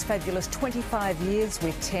at Mike's fabulous 25 years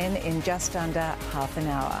with 10 in just under half an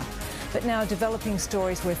hour. But now, developing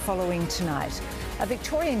stories we're following tonight. A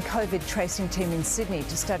Victorian COVID tracing team in Sydney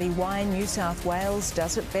to study why New South Wales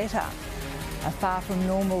does it better. A far from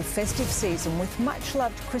normal festive season with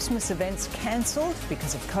much-loved Christmas events cancelled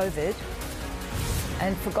because of COVID.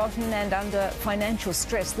 And forgotten and under financial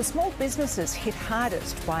stress, the small businesses hit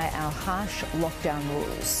hardest by our harsh lockdown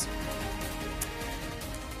rules.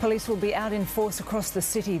 Police will be out in force across the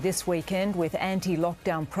city this weekend with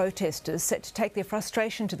anti-lockdown protesters set to take their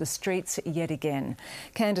frustration to the streets yet again.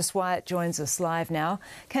 Candice Wyatt joins us live now.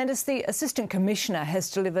 Candice, the Assistant Commissioner has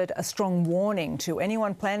delivered a strong warning to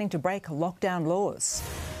anyone planning to break lockdown laws.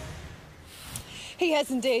 He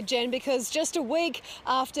has indeed, Jen, because just a week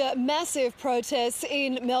after massive protests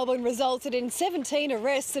in Melbourne resulted in 17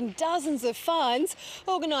 arrests and dozens of fines,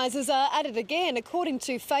 organisers are at it again. According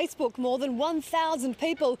to Facebook, more than 1,000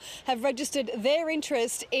 people have registered their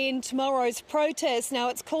interest in tomorrow's protest. Now,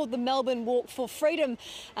 it's called the Melbourne Walk for Freedom,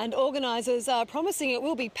 and organisers are promising it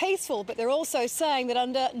will be peaceful, but they're also saying that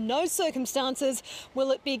under no circumstances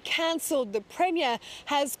will it be cancelled. The Premier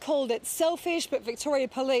has called it selfish, but Victoria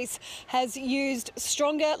Police has used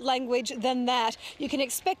stronger language than that. You can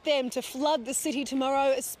expect them to flood the city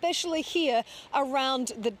tomorrow, especially here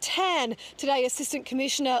around the Tan. Today, Assistant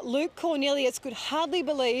Commissioner Luke Cornelius could hardly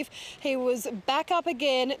believe he was back up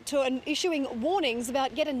again to issuing warnings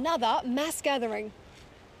about yet another mass gathering.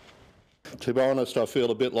 To be honest, I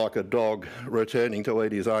feel a bit like a dog returning to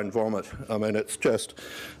eat his own vomit. I mean, it's just,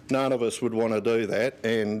 none of us would want to do that,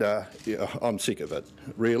 and yeah, I'm sick of it,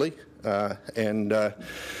 really.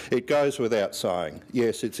 It goes without saying,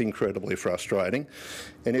 yes, it's incredibly frustrating,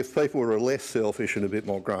 and if people were less selfish and a bit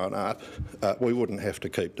more grown up, we wouldn't have to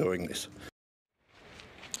keep doing this.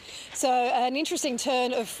 So an interesting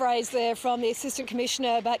turn of phrase there from the Assistant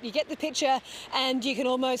Commissioner, but you get the picture and you can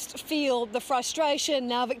almost feel the frustration.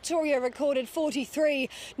 Now, Victoria recorded 43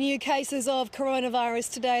 new cases of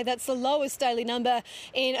coronavirus today. That's the lowest daily number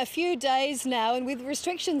in a few days now, and with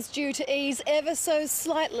restrictions due to ease ever so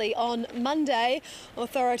slightly on Monday,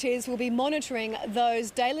 authorities will be monitoring those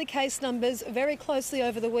daily case numbers very closely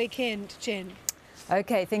over the weekend. Jen.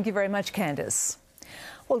 OK, thank you very much, Candice.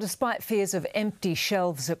 Well, despite fears of empty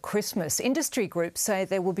shelves at Christmas, industry groups say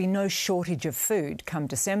there will be no shortage of food come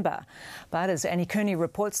December. But as Annie Cooney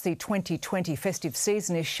reports, the 2020 festive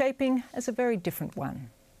season is shaping as a very different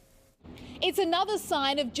one. It's another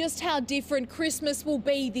sign of just how different Christmas will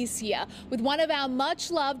be this year, with one of our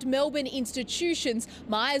much-loved Melbourne institutions,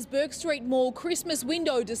 Myers Bourke Street Mall Christmas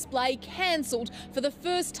window display cancelled for the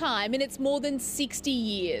first time in its more than 60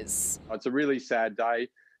 years. It's a really sad day.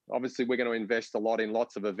 Obviously, we're going to invest a lot in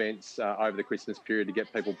lots of events over the Christmas period to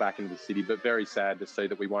get people back into the city, but very sad to see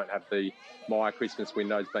that we won't have the Myer Christmas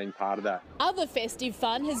windows being part of that. Other festive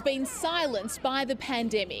fun has been silenced by the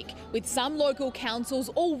pandemic, with some local councils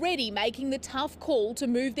already making the tough call to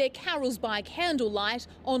move their carols by candlelight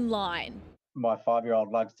online. My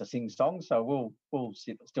 5-year-old loves to sing songs, so we'll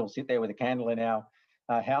still sit there with a candle in our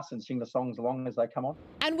house and sing the songs along as they come on.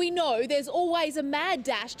 And we know there's always a mad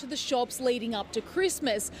dash to the shops leading up to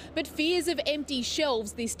Christmas, but fears of empty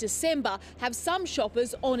shelves this December have some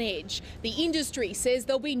shoppers on edge. The industry says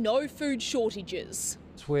there'll be no food shortages.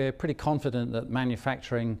 We're pretty confident that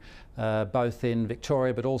manufacturing both in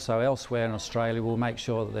Victoria but also elsewhere in Australia will make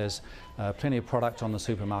sure that there's plenty of product on the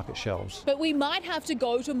supermarket shelves. But we might have to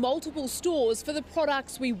go to multiple stores for the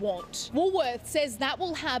products we want. Woolworths says that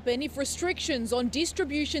will happen if restrictions on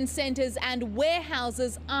distribution centres and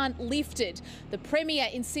warehouses aren't lifted. The Premier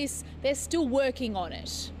insists they're still working on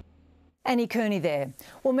it. Annie Cooney there.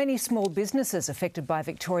 Well, many small businesses affected by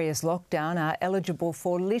Victoria's lockdown are eligible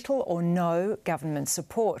for little or no government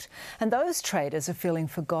support, and those traders are feeling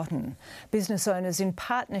forgotten. Business owners in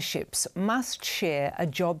partnerships must share a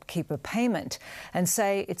JobKeeper payment and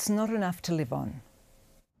say it's not enough to live on.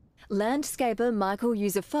 Landscaper Michael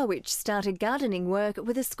Yusufowicz started gardening work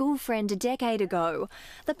with a school friend a decade ago.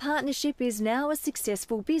 The partnership is now a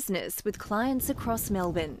successful business with clients across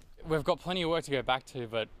Melbourne. We've got plenty of work to go back to,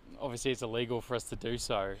 but obviously it's illegal for us to do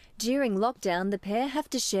so. During lockdown, the pair have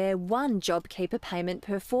to share one JobKeeper payment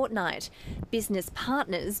per fortnight. Business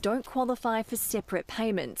partners don't qualify for separate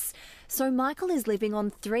payments. So Michael is living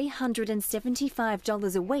on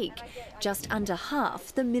 $375 a week, just under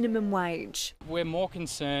half the minimum wage. We're more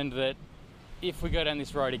concerned that if we go down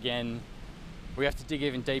this road again, we have to dig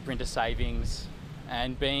even deeper into savings,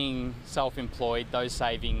 and being self-employed, those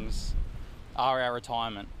savings are our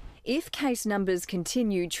retirement. If case numbers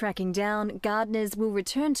continue tracking down, gardeners will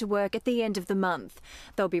return to work at the end of the month.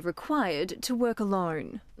 They'll be required to work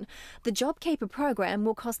alone. The JobKeeper program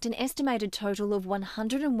will cost an estimated total of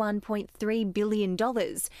 $101.3 billion.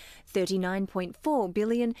 $39.4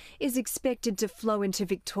 billion is expected to flow into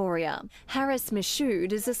Victoria. Harris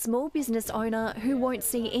Mashoud is a small business owner who won't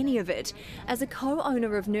see any of it. As a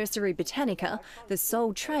co-owner of Nursery Botanica, the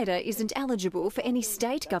sole trader isn't eligible for any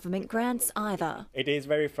state government grants either. It is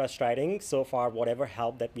very frustrating. So far, whatever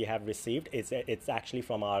help that we have received, it's actually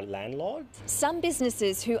from our landlord. Some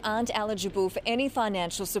businesses who aren't eligible for any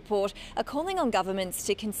financial support are calling on governments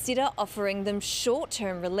to consider offering them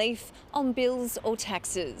short-term relief on bills or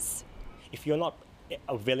taxes. If you're not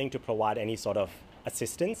willing to provide any sort of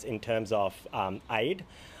assistance in terms of aid,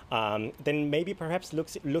 then maybe perhaps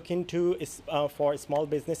look into for small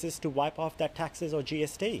businesses to wipe off that taxes or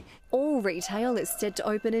GST. All retail is set to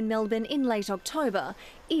open in Melbourne in late October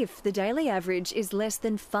if the daily average is less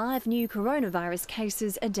than 5 new coronavirus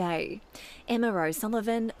cases a day. Emma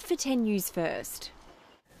O'Sullivan for 10 News First.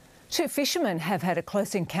 2 fishermen have had a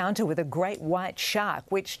close encounter with a great white shark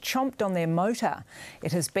which chomped on their motor.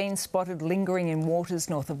 It has been spotted lingering in waters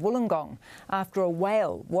north of Wollongong after a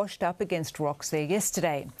whale washed up against rocks there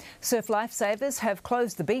yesterday. Surf lifesavers have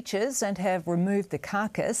closed the beaches and have removed the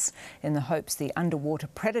carcass in the hopes the underwater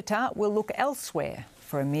predator will look elsewhere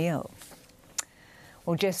for a meal.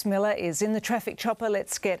 Well, Jess Miller is in the traffic chopper.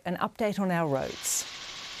 Let's get an update on our roads.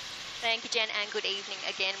 Thank you, Jen, and good evening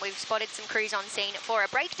again. We've spotted some crews on scene for a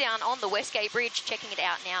breakdown on the Westgate Bridge, checking it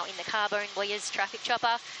out now in the Carbone Weahs traffic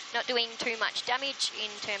chopper. Not doing too much damage in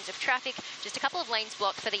terms of traffic, just a couple of lanes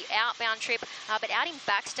blocked for the outbound trip. But out in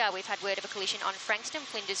Baxter, we've had word of a collision on Frankston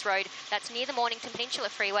Flinders Road. That's near the Mornington Peninsula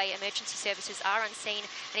Freeway. Emergency services are on scene,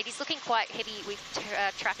 and it is looking quite heavy with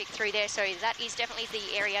traffic through there, so that is definitely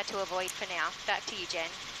the area to avoid for now. Back to you, Jen.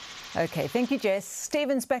 OK, thank you, Jess.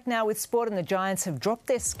 Stephen's back now with sport, and the Giants have dropped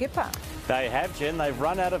their skipper. They have, Jen. They've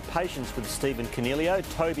run out of patience with Stephen Cornelio.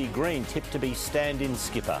 Toby Green tipped to be stand-in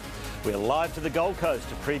skipper. We're live to the Gold Coast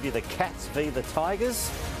to preview the Cats v the Tigers.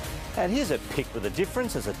 And here's a pick with a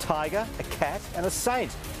difference as a Tiger, a Cat and a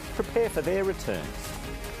Saint prepare for their returns.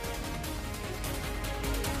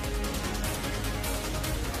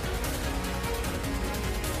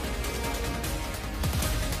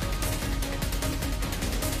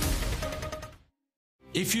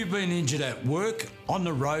 If you've been injured at work, on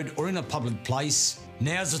the road or in a public place,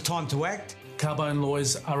 now's the time to act. Carbone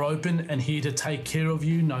lawyers are open and here to take care of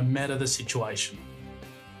you no matter the situation.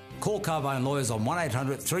 Call Carbone lawyers on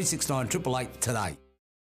 1800 369 888 today.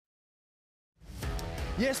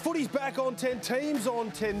 Yes, footy's back on 10 teams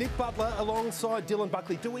on 10. Nick Butler alongside Dylan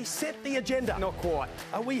Buckley. Do we set the agenda? Not quite.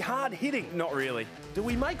 Are we hard-hitting? Not really. Do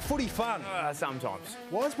we make footy fun? Sometimes.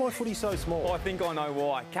 Why is my footy so small? Oh, I think I know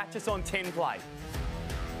why. Catch us on 10 play.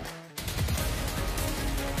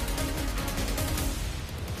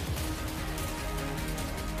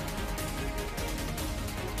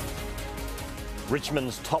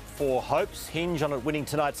 Richmond's top 4 hopes hinge on it winning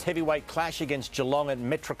tonight's heavyweight clash against Geelong at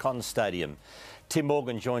Metricon Stadium. Tim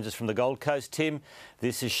Morgan joins us from the Gold Coast. Tim,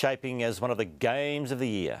 this is shaping as one of the games of the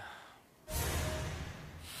year.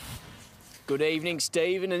 Good evening,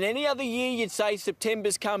 Stephen. And any other year you'd say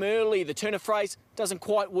September's come early. The turn of phrase doesn't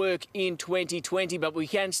quite work in 2020, but we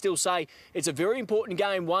can still say it's a very important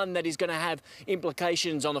game, one that is going to have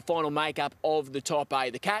implications on the final makeup of the top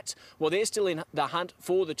 8. The Cats, well, they're still in the hunt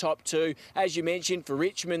for the top 2. As you mentioned, for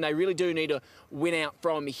Richmond, they really do need to win out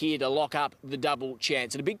from here to lock up the double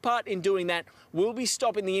chance. And a big part in doing that will be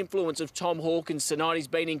stopping the influence of Tom Hawkins tonight. He's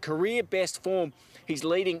been in career best form. He's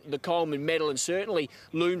leading the Coleman medal and certainly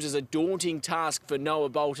looms as a daunting task for Noah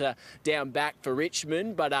Bolter down back for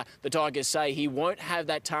Richmond. But the Tigers say he won't have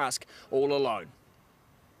that task all alone.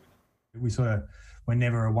 We're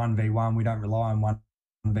never a 1v1. We don't rely on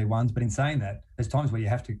 1v1s. But in saying that, there's times where you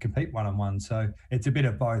have to compete one-on-one. So it's a bit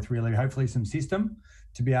of both, really. Hopefully some system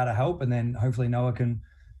to be able to help, and then hopefully Noah can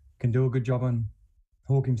do a good job on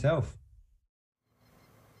Hawk himself.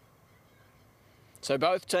 So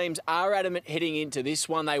both teams are adamant heading into this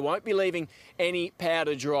one. They won't be leaving any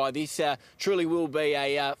powder dry. This truly will be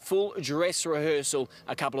a full dress rehearsal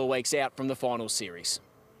a couple of weeks out from the final series.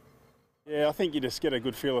 Yeah, I think you just get a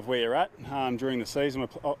good feel of where you're at during the season.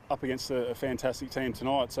 We're up against a fantastic team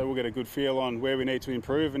tonight, so we'll get a good feel on where we need to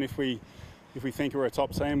improve, and if we think we're a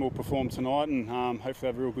top team, we'll perform tonight and hopefully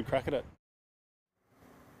have a real good crack at it.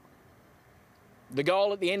 The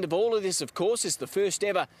goal at the end of all of this, of course, is the first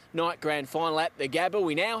ever night grand final at the Gabba.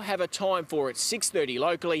 We now have a time for it, 6:30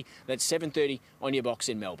 locally. That's 7:30 on your box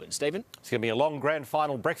in Melbourne. Stephen? It's going to be a long grand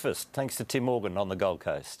final breakfast, thanks to Tim Morgan on the Gold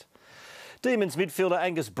Coast. Demons midfielder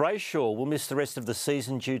Angus Brayshaw will miss the rest of the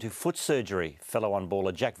season due to foot surgery. Fellow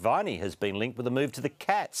on-baller Jack Viney has been linked with a move to the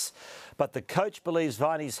Cats, but the coach believes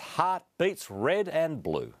Viney's heart beats red and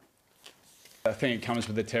blue. I think it comes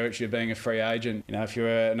with the territory of being a free agent. You know, if you're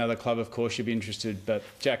another club, of course you'd be interested, but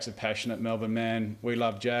Jack's a passionate Melbourne man. We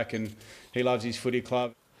love Jack and he loves his footy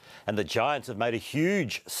club. And the Giants have made a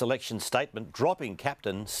huge selection statement, dropping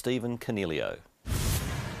captain Stephen Cornelio.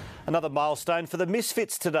 Another milestone for the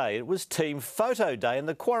Misfits today. It was Team Photo Day in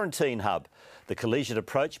the Quarantine Hub. The collegiate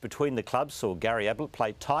approach between the clubs saw Gary Ablett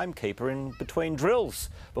play timekeeper in between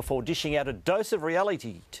drills before dishing out a dose of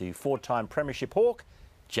reality to four-time Premiership Hawk,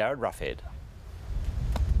 Jared Roughead.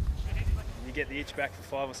 You get the itch back for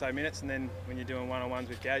 5 or so minutes, and then when you're doing one-on-ones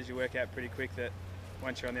with Gaz, you work out pretty quick that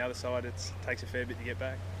once you're on the other side, it takes a fair bit to get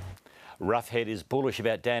back. Roughead is bullish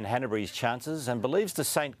about Dan Hanbury's chances and believes the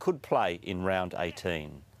Saint could play in round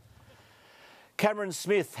 18. Cameron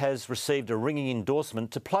Smith has received a ringing endorsement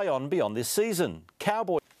to play on beyond this season.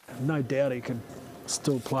 Cowboy. No doubt he can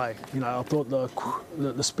still play. You know, I thought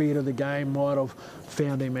the speed of the game might have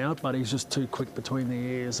found him out, but he's just too quick between the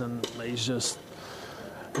ears, and he's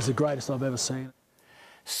the greatest I've ever seen.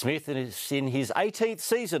 Smith is in his 18th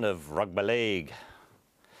season of rugby league.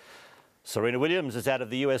 Serena Williams is out of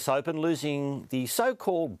the US Open, losing the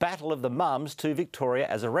so-called Battle of the Mums to Victoria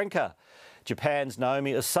Azarenka. Japan's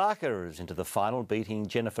Naomi Osaka is into the final, beating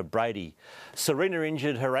Jennifer Brady. Serena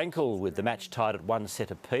injured her ankle with the match tied at 1 set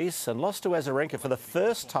apiece and lost to Azarenka for the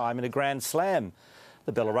first time in a Grand Slam.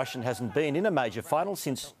 The Belarusian hasn't been in a major final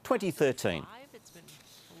since 2013.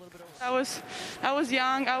 I was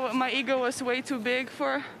young, my ego was way too big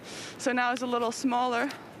so now it's a little smaller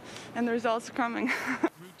and the results are coming.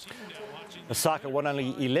 Osaka won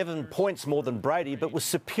only 11 points more than Brady, but was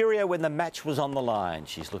superior when the match was on the line.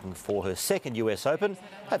 She's looking for her second US Open,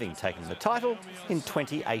 having taken the title in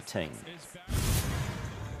 2018.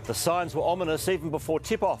 The signs were ominous even before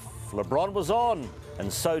tip-off. LeBron was on,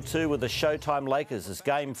 and so too were the Showtime Lakers as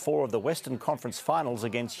Game 4 of the Western Conference Finals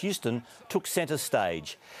against Houston took centre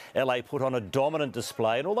stage. LA put on a dominant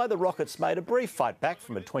display, and although the Rockets made a brief fight back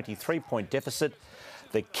from a 23-point deficit,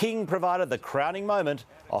 the King provided the crowning moment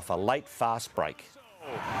off a late fast break.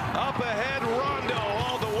 Up ahead, Rondo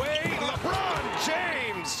all the way, LeBron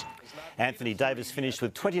James! Anthony Davis finished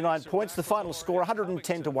with 29 points. The final score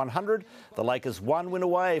 110-100. The Lakers one win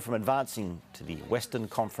away from advancing to the Western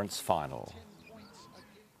Conference Final.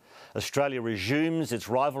 Australia resumes its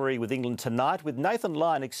rivalry with England tonight, with Nathan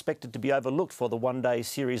Lyon expected to be overlooked for the one-day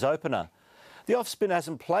series opener. The off-spinner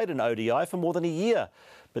hasn't played an ODI for more than a year,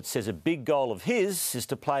 but says a big goal of his is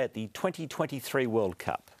to play at the 2023 World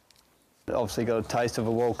Cup. Obviously got a taste of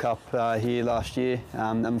a World Cup here last year.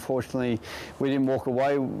 Unfortunately, we didn't walk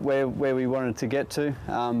away where we wanted to get to.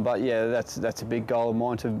 But yeah, that's a big goal of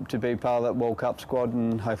mine to be part of that World Cup squad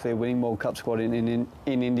and hopefully a winning World Cup squad in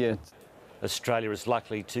India. Australia is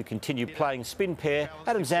likely to continue playing spin pair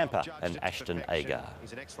Adam Zampa and Ashton Agar.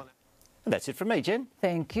 And that's it from me, Jen.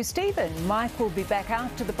 Thank you, Stephen. Mike will be back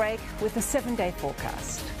after the break with a 7-day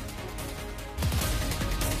forecast.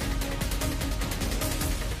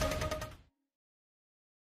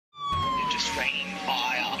 You're just raining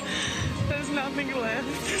fire. There's nothing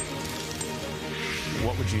left.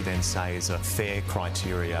 What would you then say is a fair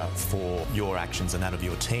criteria for your actions and that of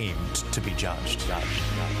your team to be judged? The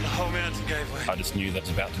whole mountain gave way. I just knew that was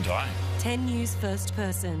about to die. 10 News First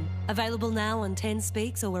Person. Available now on 10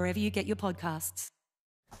 Speaks or wherever you get your podcasts.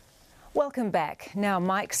 Welcome back. Now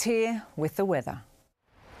Mike's here with the weather.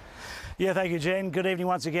 Yeah, thank you, Jen. Good evening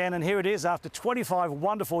once again. And here it is. After 25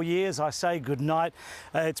 wonderful years, I say good night.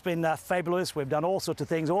 It's been fabulous. We've done all sorts of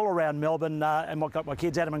things all around Melbourne. And I've got my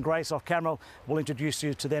kids, Adam and Grace, off camera. We'll introduce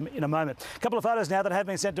you to them in a moment. A couple of photos now that have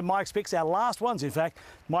been sent to Mike's Picks, our last ones, in fact.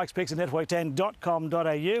 Mike's Picks at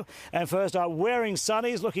network10.com.au. And first up, wearing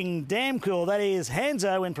sunnies, looking damn cool. That is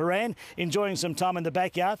Hanzo in Paran, enjoying some time in the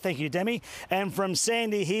backyard. Thank you, Demi. And from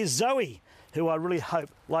Sandy, here's Zoe, who I really hope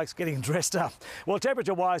likes getting dressed up. Well,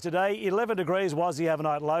 temperature-wise today, 11 degrees was the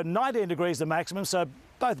overnight low, 19 degrees the maximum, so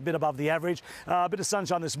both a bit above the average. A bit of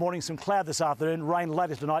sunshine this morning, some cloud this afternoon, rain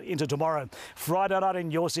later tonight into tomorrow. Friday night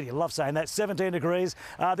in your city, love saying that, 17 degrees.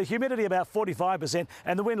 The humidity about 45%,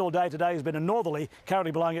 and the wind all day today has been a northerly,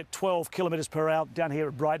 currently blowing at 12 kilometres per hour down here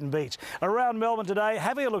at Brighton Beach. Around Melbourne today,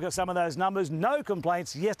 having a look at some of those numbers, no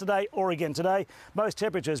complaints yesterday or again today. Most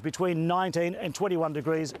temperatures between 19 and 21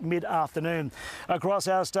 degrees mid-afternoon. Across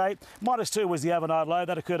our state, -2 was the overnight low.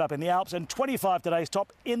 That occurred up in the Alps, and 25 today's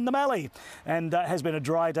top in the Mallee. And has been a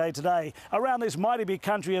dry day today. Around this mighty big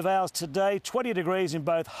country of ours today, 20 degrees in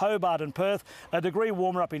both Hobart and Perth, a degree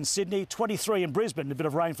warmer up in Sydney, 23 in Brisbane, a bit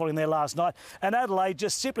of rainfall in there last night, and Adelaide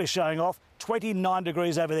just simply showing off 29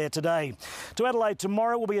 degrees over there today. To Adelaide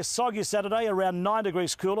tomorrow will be a soggy Saturday, around 9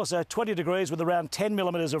 degrees cooler, so 20 degrees with around 10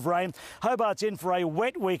 millimetres of rain. Hobart's in for a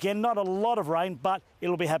wet weekend, not a lot of rain, but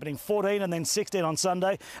it'll be happening 14 and then 16 on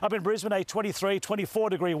Sunday. Up in Brisbane, a 23, 24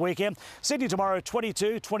 degree weekend. Sydney tomorrow,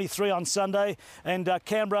 22, 23 on Sunday, and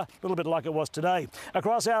Canberra, a little bit like it was today.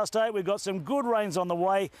 Across our state, we've got some good rains on the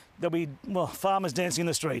way. There'll be, well, farmers dancing in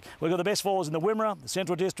the street. We've got the best falls in the Wimmera, the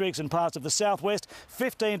Central Districts and parts of the southwest.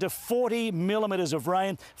 15 to 40 millimetres of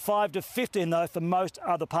rain, 5 to 15 though for most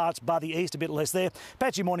other parts, bar the east, a bit less there.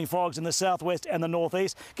 Patchy morning fogs in the southwest and the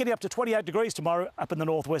northeast, getting up to 28 degrees tomorrow up in the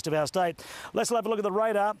northwest of our state. Let's have a look at the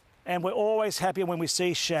radar. And we're always happier when we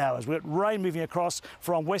see showers. We've got rain moving across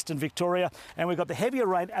from Western Victoria, and we've got the heavier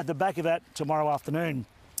rain at the back of that tomorrow afternoon.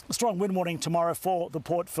 A strong wind warning tomorrow for the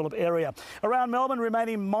Port Phillip area. Around Melbourne,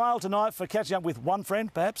 remaining mild tonight for catching up with one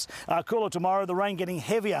friend, perhaps. Cooler tomorrow, the rain getting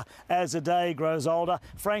heavier as the day grows older.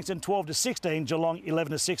 Frankston 12 to 16, Geelong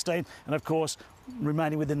 11 to 16, and of course,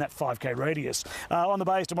 remaining within that 5k radius. On the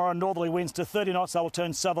bays tomorrow, northerly winds to 30 knots. They will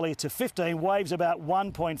turn southerly to 15. Waves about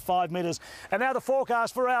 1.5 metres. And now the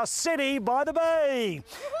forecast for our city by the bay.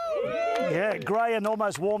 Yeah, grey and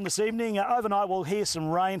almost warm this evening. Overnight we'll hear some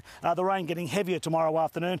rain. The rain getting heavier tomorrow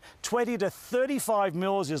afternoon. 20 to 35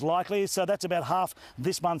 mils is likely, so that's about half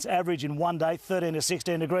this month's average in one day, 13 to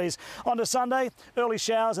 16 degrees. On to Sunday, early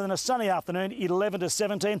showers and then a sunny afternoon, 11 to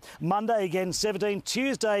 17. Monday again, 17.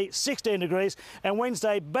 Tuesday, 16 degrees. And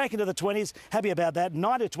Wednesday, back into the 20s. Happy about that.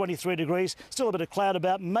 9 to 23 degrees. Still a bit of cloud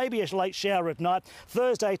about. Maybe a late shower at night.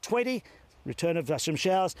 Thursday, 20. Return of some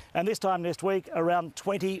showers. And this time next week, around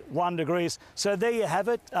 21 degrees. So there you have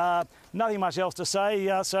it. Nothing much else to say.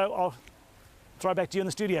 So I'll throw back to you in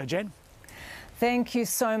the studio, Jen. Thank you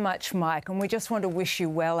so much, Mike, and we just want to wish you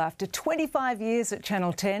well. After 25 years at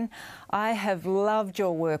Channel 10, I have loved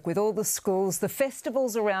your work with all the schools, the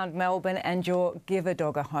festivals around Melbourne and your Give a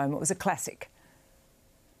Dog a Home. It was a classic.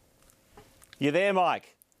 You there,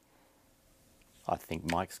 Mike? I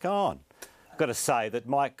think Mike's gone. I've got to say that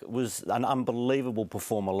Mike was an unbelievable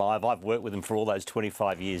performer live. I've worked with him for all those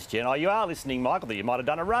 25 years, Jen. Oh, you are listening, Michael, that you might have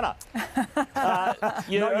done a runner. Not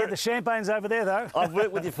yet. The champagne's over there, though. I've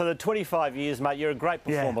worked with you for the 25 years, mate. You're a great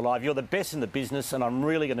performer live. You're the best in the business, and I'm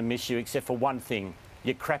really going to miss you, except for one thing,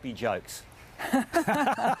 your crappy jokes. Am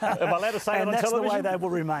I allowed to say that on television? And that's the way they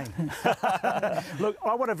will remain. Look,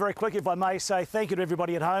 I want to very quickly, if I may, say thank you to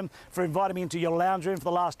everybody at home for inviting me into your lounge room for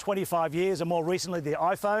the last 25 years and more recently the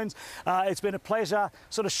iPhones. It's been a pleasure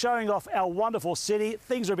sort of showing off our wonderful city.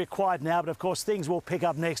 Things are a bit quiet now, but of course things will pick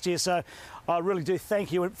up next year. So I really do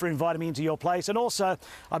thank you for inviting me into your place. And also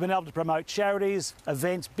I've been able to promote charities,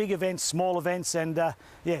 events, big events, small events. And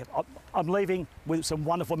yeah, I'm leaving with some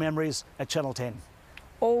wonderful memories at Channel 10.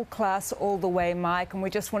 All class, all the way, Mike, and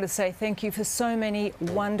we just want to say thank you for so many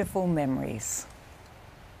wonderful memories.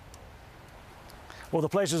 Well, the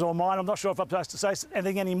pleasure's all mine. I'm not sure if I'm supposed to say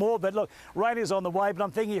anything anymore, but look, rain is on the way, but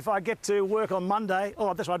I'm thinking if I get to work on Monday,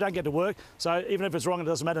 oh, that's why I don't get to work, so even if it's wrong, it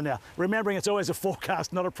doesn't matter now. Remembering it's always a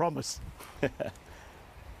forecast, not a promise.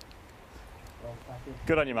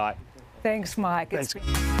 Good on you, mate. Thanks, Mike. Thanks.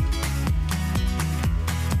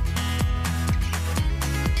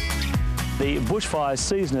 The bushfire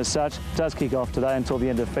season as such does kick off today until the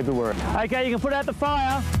end of February. OK, you can put out the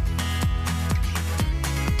fire.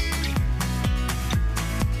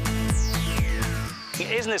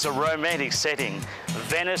 Isn't this a romantic setting?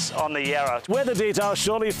 Venice on the Yarra. Weather details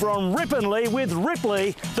shortly from Rippinley with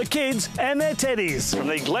Ripley, the kids and their teddies. From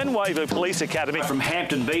the Glenwaver Police Academy, from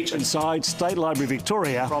Hampton Beach inside State Library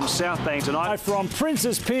Victoria, from South Bank tonight, from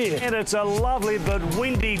Princes Pier. And it's a lovely but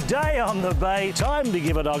windy day on the bay. Time to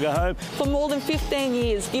give a dog a home. For more than 15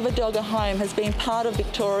 years, Give a Dog a Home has been part of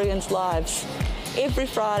Victorians' lives. Every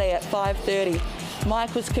Friday at 5:30.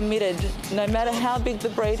 Mike was committed, no matter how big the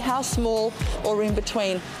breed, how small or in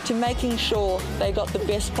between, to making sure they got the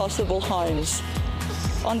best possible homes.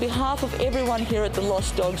 On behalf of everyone here at the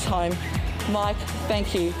Lost Dogs Home, Mike,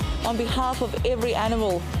 thank you. On behalf of every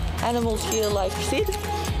animal, animals here like Sid,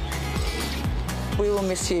 We will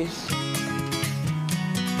miss you.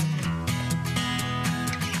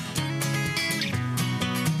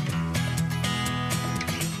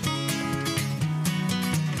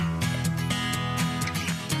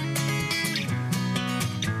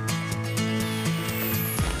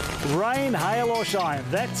 Rain, hail or shine,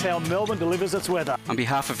 that's how Melbourne delivers its weather. On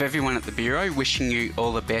behalf of everyone at the Bureau, wishing you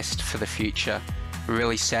all the best for the future. We're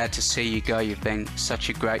really sad to see you go. You've been such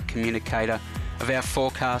a great communicator of our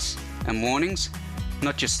forecasts and warnings.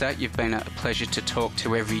 Not just that, you've been a pleasure to talk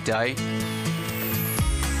to every day.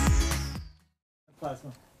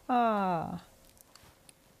 Ah,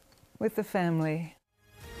 with the family.